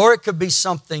 Or it could be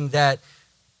something that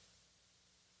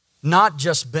not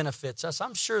just benefits us.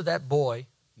 I'm sure that boy,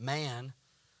 man,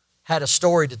 had a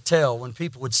story to tell when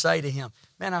people would say to him,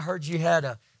 man, I heard you had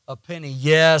a penny.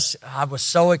 Yes, I was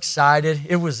so excited.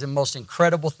 It was the most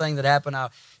incredible thing that happened.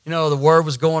 The word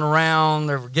was going around.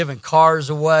 They were giving cars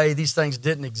away. These things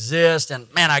didn't exist.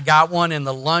 And man, I got one in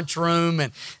the lunchroom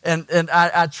and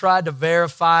I tried to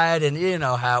verify it, and you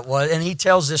know how it was. And he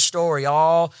tells this story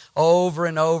all over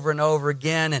and over and over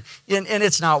again. And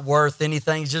it's not worth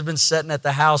anything. He's just been sitting at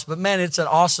the house. But man, it's an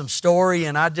awesome story.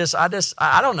 And I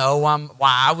don't know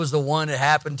why I was the one it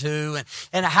happened to.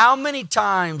 And how many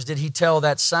times did he tell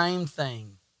that same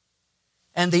thing?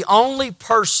 And the only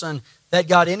person that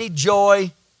got any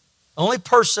joy, the only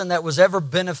person that was ever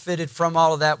benefited from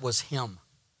all of that was him.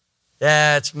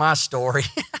 That's my story.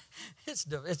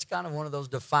 It's kind of one of those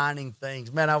defining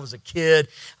things. Man, I was a kid.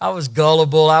 I was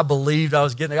gullible. I believed I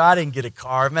didn't get a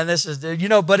car. Man,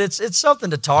 but it's something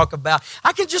to talk about.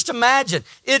 I can just imagine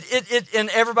it, and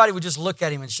everybody would just look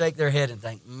at him and shake their head and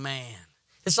think, man.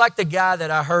 It's like the guy that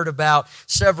I heard about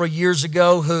several years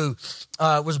ago who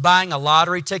was buying a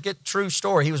lottery ticket. True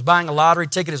story. He was buying a lottery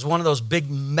ticket. It was one of those big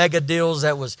mega deals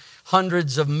that was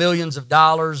hundreds of millions of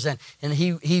dollars. And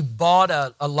he bought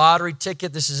a lottery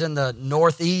ticket. This is in the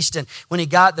Northeast. And when he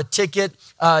got the ticket,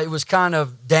 it was kind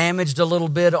of damaged a little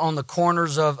bit on the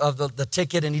corners of the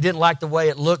ticket. And he didn't like the way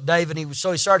it looked, David.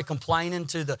 So he started complaining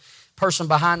to the person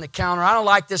behind the counter. I don't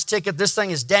like this ticket. This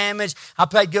thing is damaged. I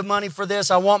paid good money for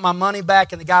this. I want my money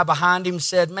back. And the guy behind him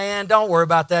said, man, don't worry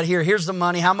about that. Here's the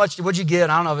money. How much would you get?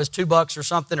 I don't know if it's $2 or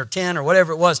something or 10 or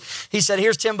whatever it was. He said,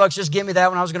 here's $10. Just give me that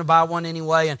one. I was going to buy one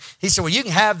anyway. And he said, well, you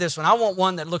can have this one. I want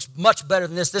one that looks much better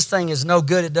than this. This thing is no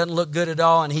good. It doesn't look good at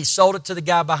all. And he sold it to the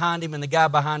guy behind him, and the guy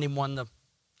behind him won the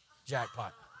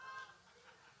jackpot.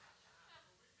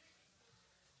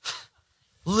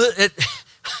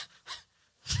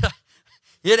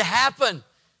 It happened.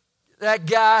 That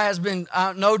guy has been,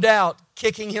 no doubt,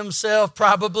 kicking himself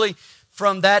probably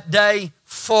from that day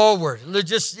forward.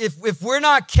 Just if we're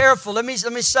not careful, let me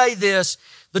say this.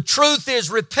 The truth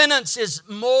is, repentance is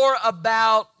more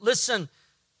about, listen,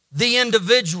 the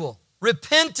individual.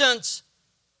 Repentance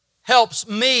helps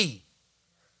me.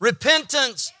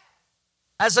 Repentance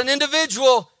as an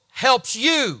individual helps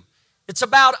you. It's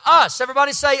about us.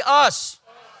 Everybody say us.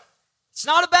 It's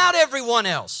not about everyone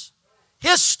else.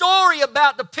 His story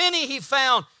about the penny he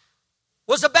found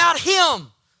was about him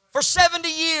for 70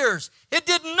 years. It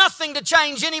did nothing to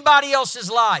change anybody else's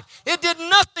life. It did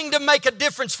nothing to make a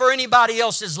difference for anybody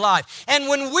else's life. And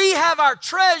when we have our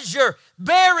treasure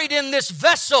buried in this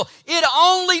vessel, it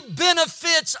only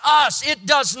benefits us. It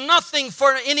does nothing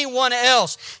for anyone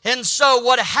else. And so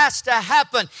what has to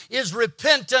happen is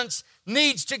repentance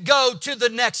needs to go to the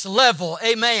next level.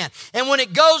 Amen. And when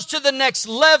it goes to the next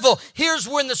level, here's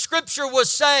when the scripture was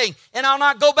saying, and I'll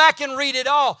not go back and read it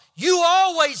all, you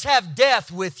always have death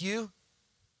with you.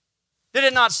 Did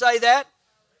it not say that?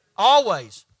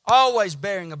 Always. Always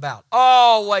bearing about.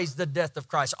 Always the death of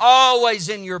Christ. Always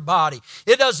in your body.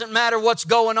 It doesn't matter what's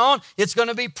going on. It's going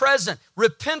to be present.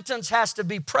 Repentance has to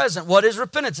be present. What is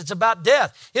repentance? It's about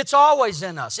death. It's always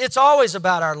in us. It's always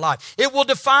about our life. It will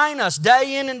define us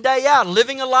day in and day out,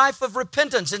 living a life of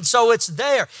repentance. And so it's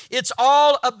there. It's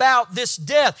all about this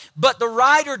death. But the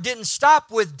writer didn't stop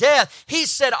with death. He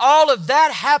said all of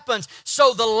that happens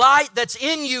so the light that's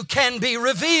in you can be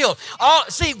revealed.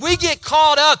 See, we get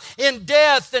caught up in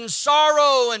death and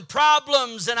sorrow and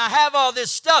problems, and I have all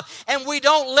this stuff, and we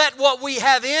don't let what we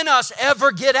have in us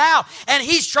ever get out. And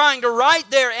he's trying to write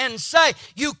there and say,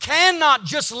 you cannot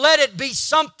just let it be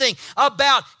something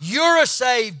about you're a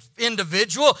saved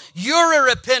individual, you're a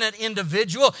repentant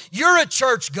individual, you're a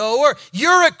churchgoer,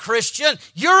 you're a Christian,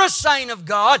 you're a saint of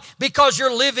God because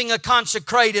you're living a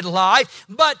consecrated life.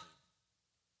 But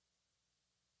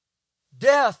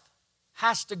death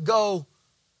has to go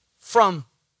from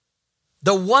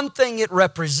the one thing it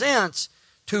represents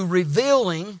to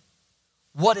revealing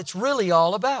what it's really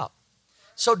all about.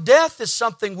 So death is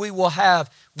something we will have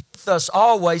with us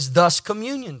always, thus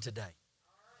communion today.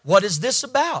 What is this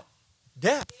about?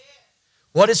 Death.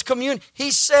 What is communion?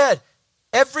 He said,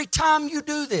 every time you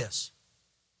do this,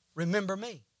 remember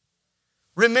me.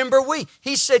 Remember we.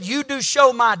 He said, you do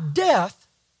show my death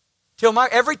till my...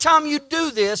 Every time you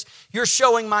do this, you're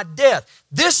showing my death.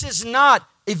 This is not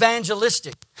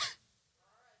evangelistic.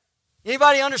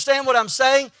 Anybody understand what I'm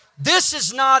saying? This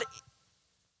is not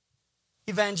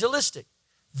evangelistic.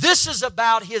 This is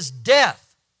about His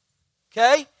death.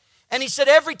 Okay? And He said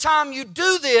every time you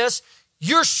do this,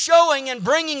 you're showing and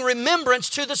bringing remembrance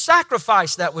to the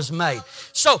sacrifice that was made.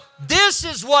 So this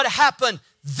is what happened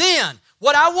then.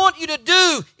 What I want you to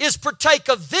do is partake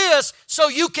of this so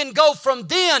you can go from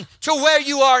then to where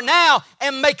you are now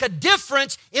and make a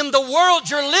difference in the world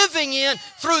you're living in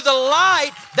through the light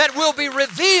that will be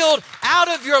revealed out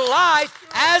of your life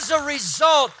as a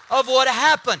result of what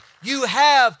happened. You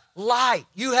have light.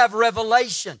 You have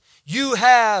revelation. You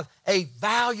have a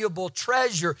valuable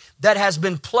treasure that has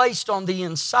been placed on the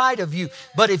inside of you.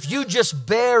 But if you just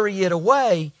bury it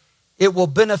away, it will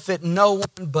benefit no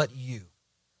one but you.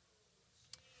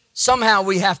 Somehow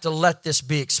we have to let this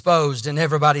be exposed, and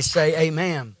everybody say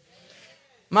amen.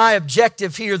 My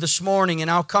objective here this morning, and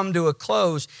I'll come to a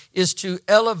close, is to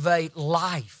elevate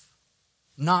life,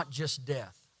 not just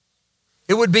death.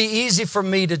 It would be easy for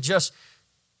me to just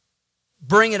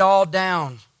bring it all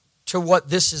down to what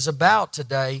this is about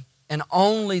today, and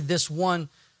only this one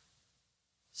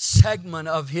segment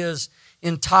of His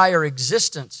entire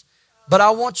existence. But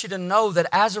I want you to know that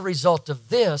as a result of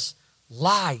this,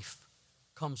 life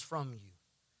comes from you.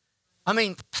 I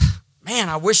mean, man,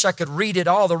 I wish I could read it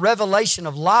all. The revelation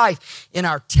of life in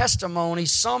our testimony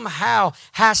somehow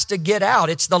has to get out.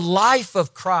 It's the life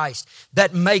of Christ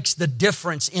that makes the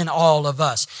difference in all of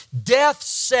us. Death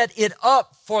set it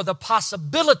up for the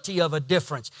possibility of a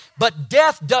difference, but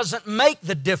death doesn't make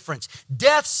the difference.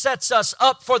 Death sets us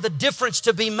up for the difference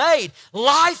to be made.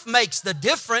 Life makes the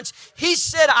difference. He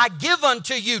said, I give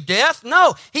unto you death.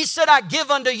 No, He said, I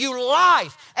give unto you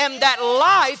life, and that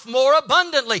life more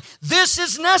abundantly. This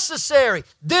is necessary.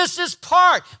 This is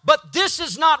part, but this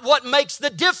is not what makes the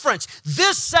difference.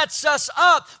 This sets us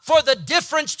up for the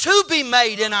difference to be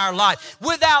made in our life.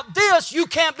 Without this, you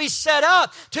can't be set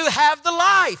up to have the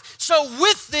life. So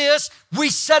with this, we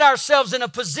set ourselves in a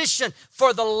position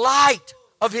for the light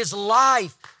of His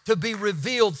life to be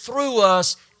revealed through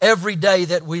us every day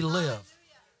that we live.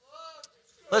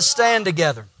 Let's stand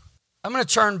together. I'm going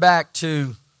to turn back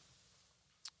to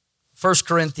 1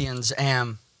 Corinthians,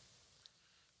 and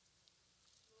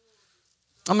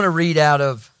I'm going to read out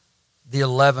of the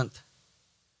 11th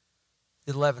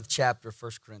chapter of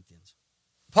 1 Corinthians.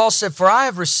 Paul said, for I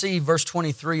have received, verse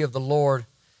 23 of the Lord,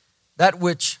 that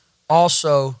which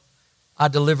also I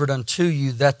delivered unto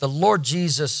you, that the Lord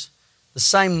Jesus, the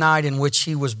same night in which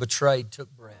He was betrayed, took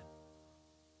bread.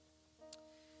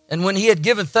 And when He had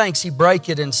given thanks, He brake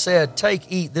it and said, take,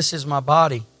 eat, this is my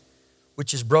body,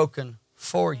 which is broken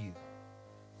for you.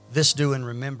 This do in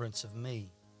remembrance of me.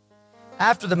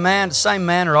 After the same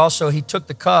manner also He took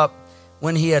the cup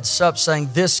when he had supped,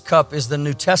 saying, This cup is the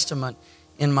New Testament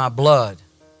in my blood.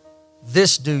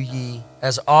 This do ye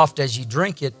as oft as ye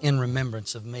drink it in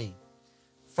remembrance of me.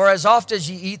 For as oft as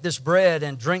ye eat this bread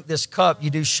and drink this cup, ye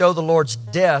do show the Lord's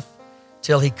death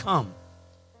till he come.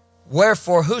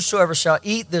 Wherefore whosoever shall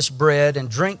eat this bread and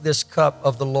drink this cup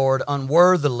of the Lord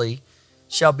unworthily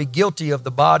shall be guilty of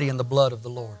the body and the blood of the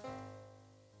Lord.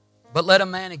 But let a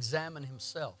man examine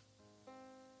himself,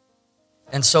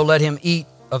 and so let him eat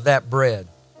of that bread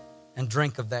and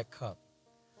drink of that cup.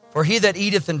 For he that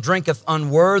eateth and drinketh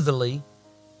unworthily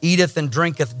eateth and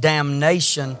drinketh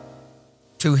damnation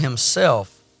to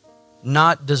himself,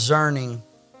 not discerning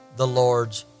the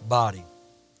Lord's body.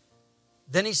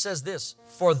 Then he says this,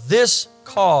 For this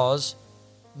cause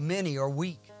many are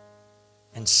weak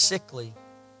and sickly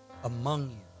among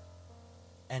you,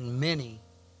 and many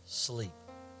sleep.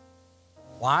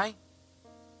 Why?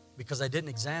 Because they didn't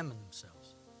examine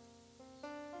themselves.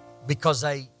 Because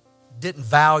they didn't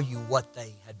value what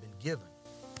they had been given.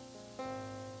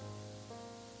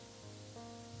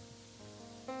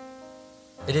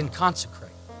 They didn't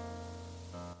consecrate.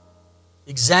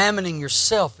 Examining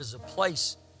yourself is a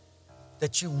place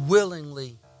that you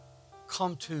willingly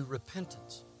come to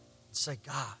repentance and say,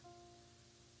 God,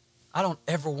 I don't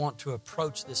ever want to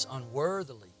approach this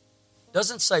unworthily. It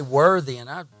doesn't say worthy, and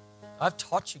I've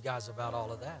taught you guys about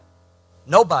all of that.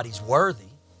 Nobody's worthy.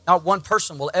 Not one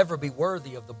person will ever be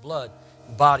worthy of the blood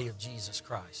and body of Jesus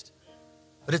Christ.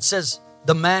 But it says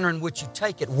the manner in which you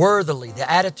take it, worthily, the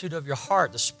attitude of your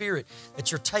heart, the spirit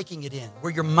that you're taking it in,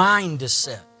 where your mind is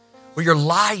set, where your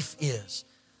life is.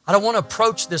 I don't want to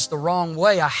approach this the wrong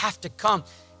way. I have to come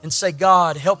and say,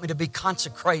 God, help me to be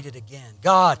consecrated again.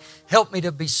 God, help me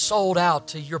to be sold out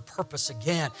to your purpose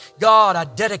again. God, I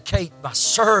dedicate my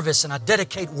service and I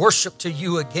dedicate worship to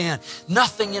you again.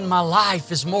 Nothing in my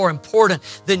life is more important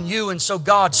than you. And so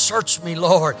God, search me,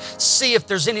 Lord. See if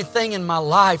there's anything in my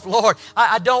life. Lord,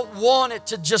 I don't want it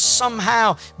to just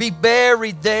somehow be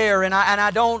buried there. And I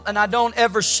don't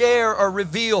ever share or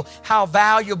reveal how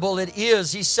valuable it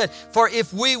is. He said, for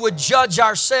if we would judge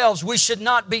ourselves, we should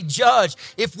not be judged.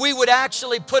 If we would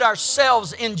actually put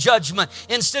ourselves in judgment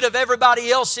instead of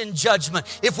everybody else in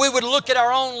judgment, if we would look at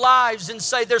our own lives and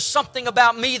say, there's something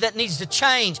about me that needs to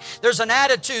change. There's an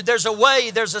attitude, there's a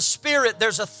way, there's a spirit,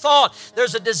 there's a thought,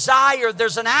 there's a desire,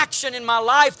 there's an action in my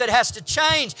life that has to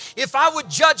change. If I would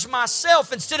judge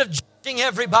myself instead of judging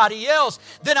everybody else,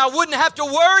 then I wouldn't have to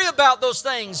worry about those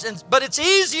things. But it's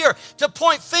easier to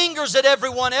point fingers at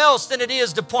everyone else than it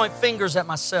is to point fingers at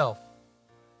myself.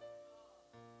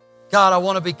 God, I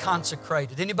want to be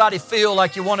consecrated. Anybody feel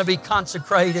like you want to be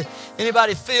consecrated?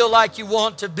 Anybody feel like you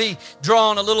want to be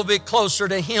drawn a little bit closer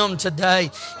to Him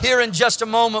today? Here in just a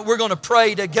moment, we're going to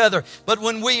pray together. But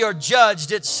when we are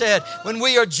judged, it said, when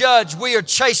we are judged, we are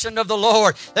chastened of the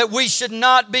Lord, that we should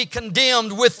not be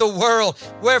condemned with the world.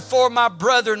 Wherefore, my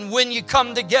brethren, when you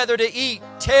come together to eat,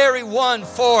 tarry one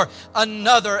for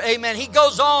another. Amen. He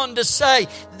goes on to say,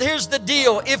 here's the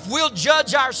deal. If we'll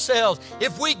judge ourselves,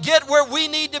 if we get where we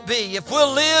need to be, if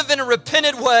we'll live in a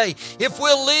repentant way, if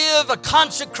we'll live a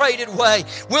consecrated way,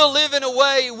 we'll live in a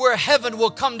way where heaven will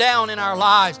come down in our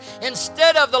lives.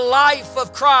 Instead of the life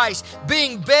of Christ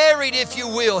being buried, if you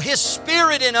will, His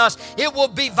Spirit in us, it will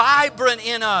be vibrant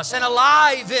in us and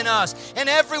alive in us. And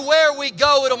everywhere we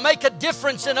go, it'll make a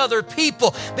difference in other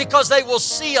people because they will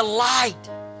see a light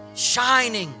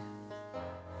shining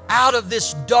out of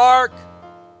this dark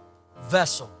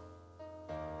vessel.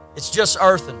 It's just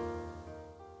earthen,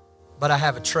 but I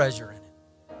have a treasure in it.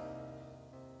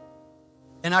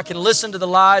 And I can listen to the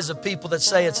lies of people that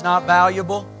say it's not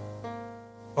valuable,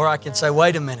 or I can say,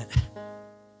 wait a minute,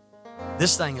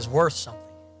 this thing is worth something.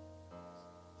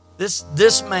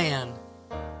 This man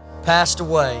passed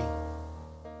away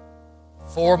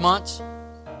 4 months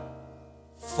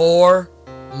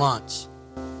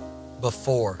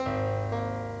before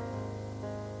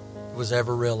it was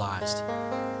ever realized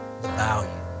the value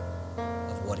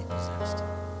of what he possessed.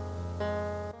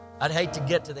 I'd hate to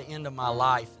get to the end of my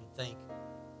life and think,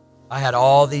 I had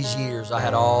all these years, I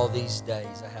had all these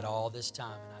days, I had all this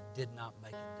time, and I did not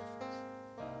make a difference.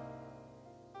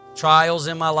 Trials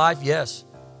in my life, yes.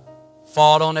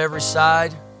 Fought on every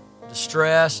side,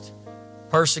 distressed,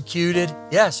 persecuted.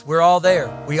 Yes, we're all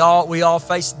there. We all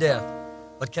face death.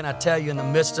 But can I tell you, in the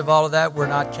midst of all of that, we're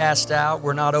not cast out,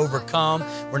 we're not overcome,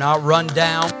 we're not run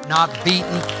down, not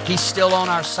beaten. He's still on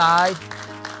our side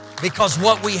because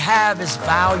what we have is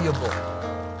valuable.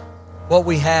 What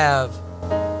we have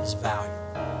is valuable.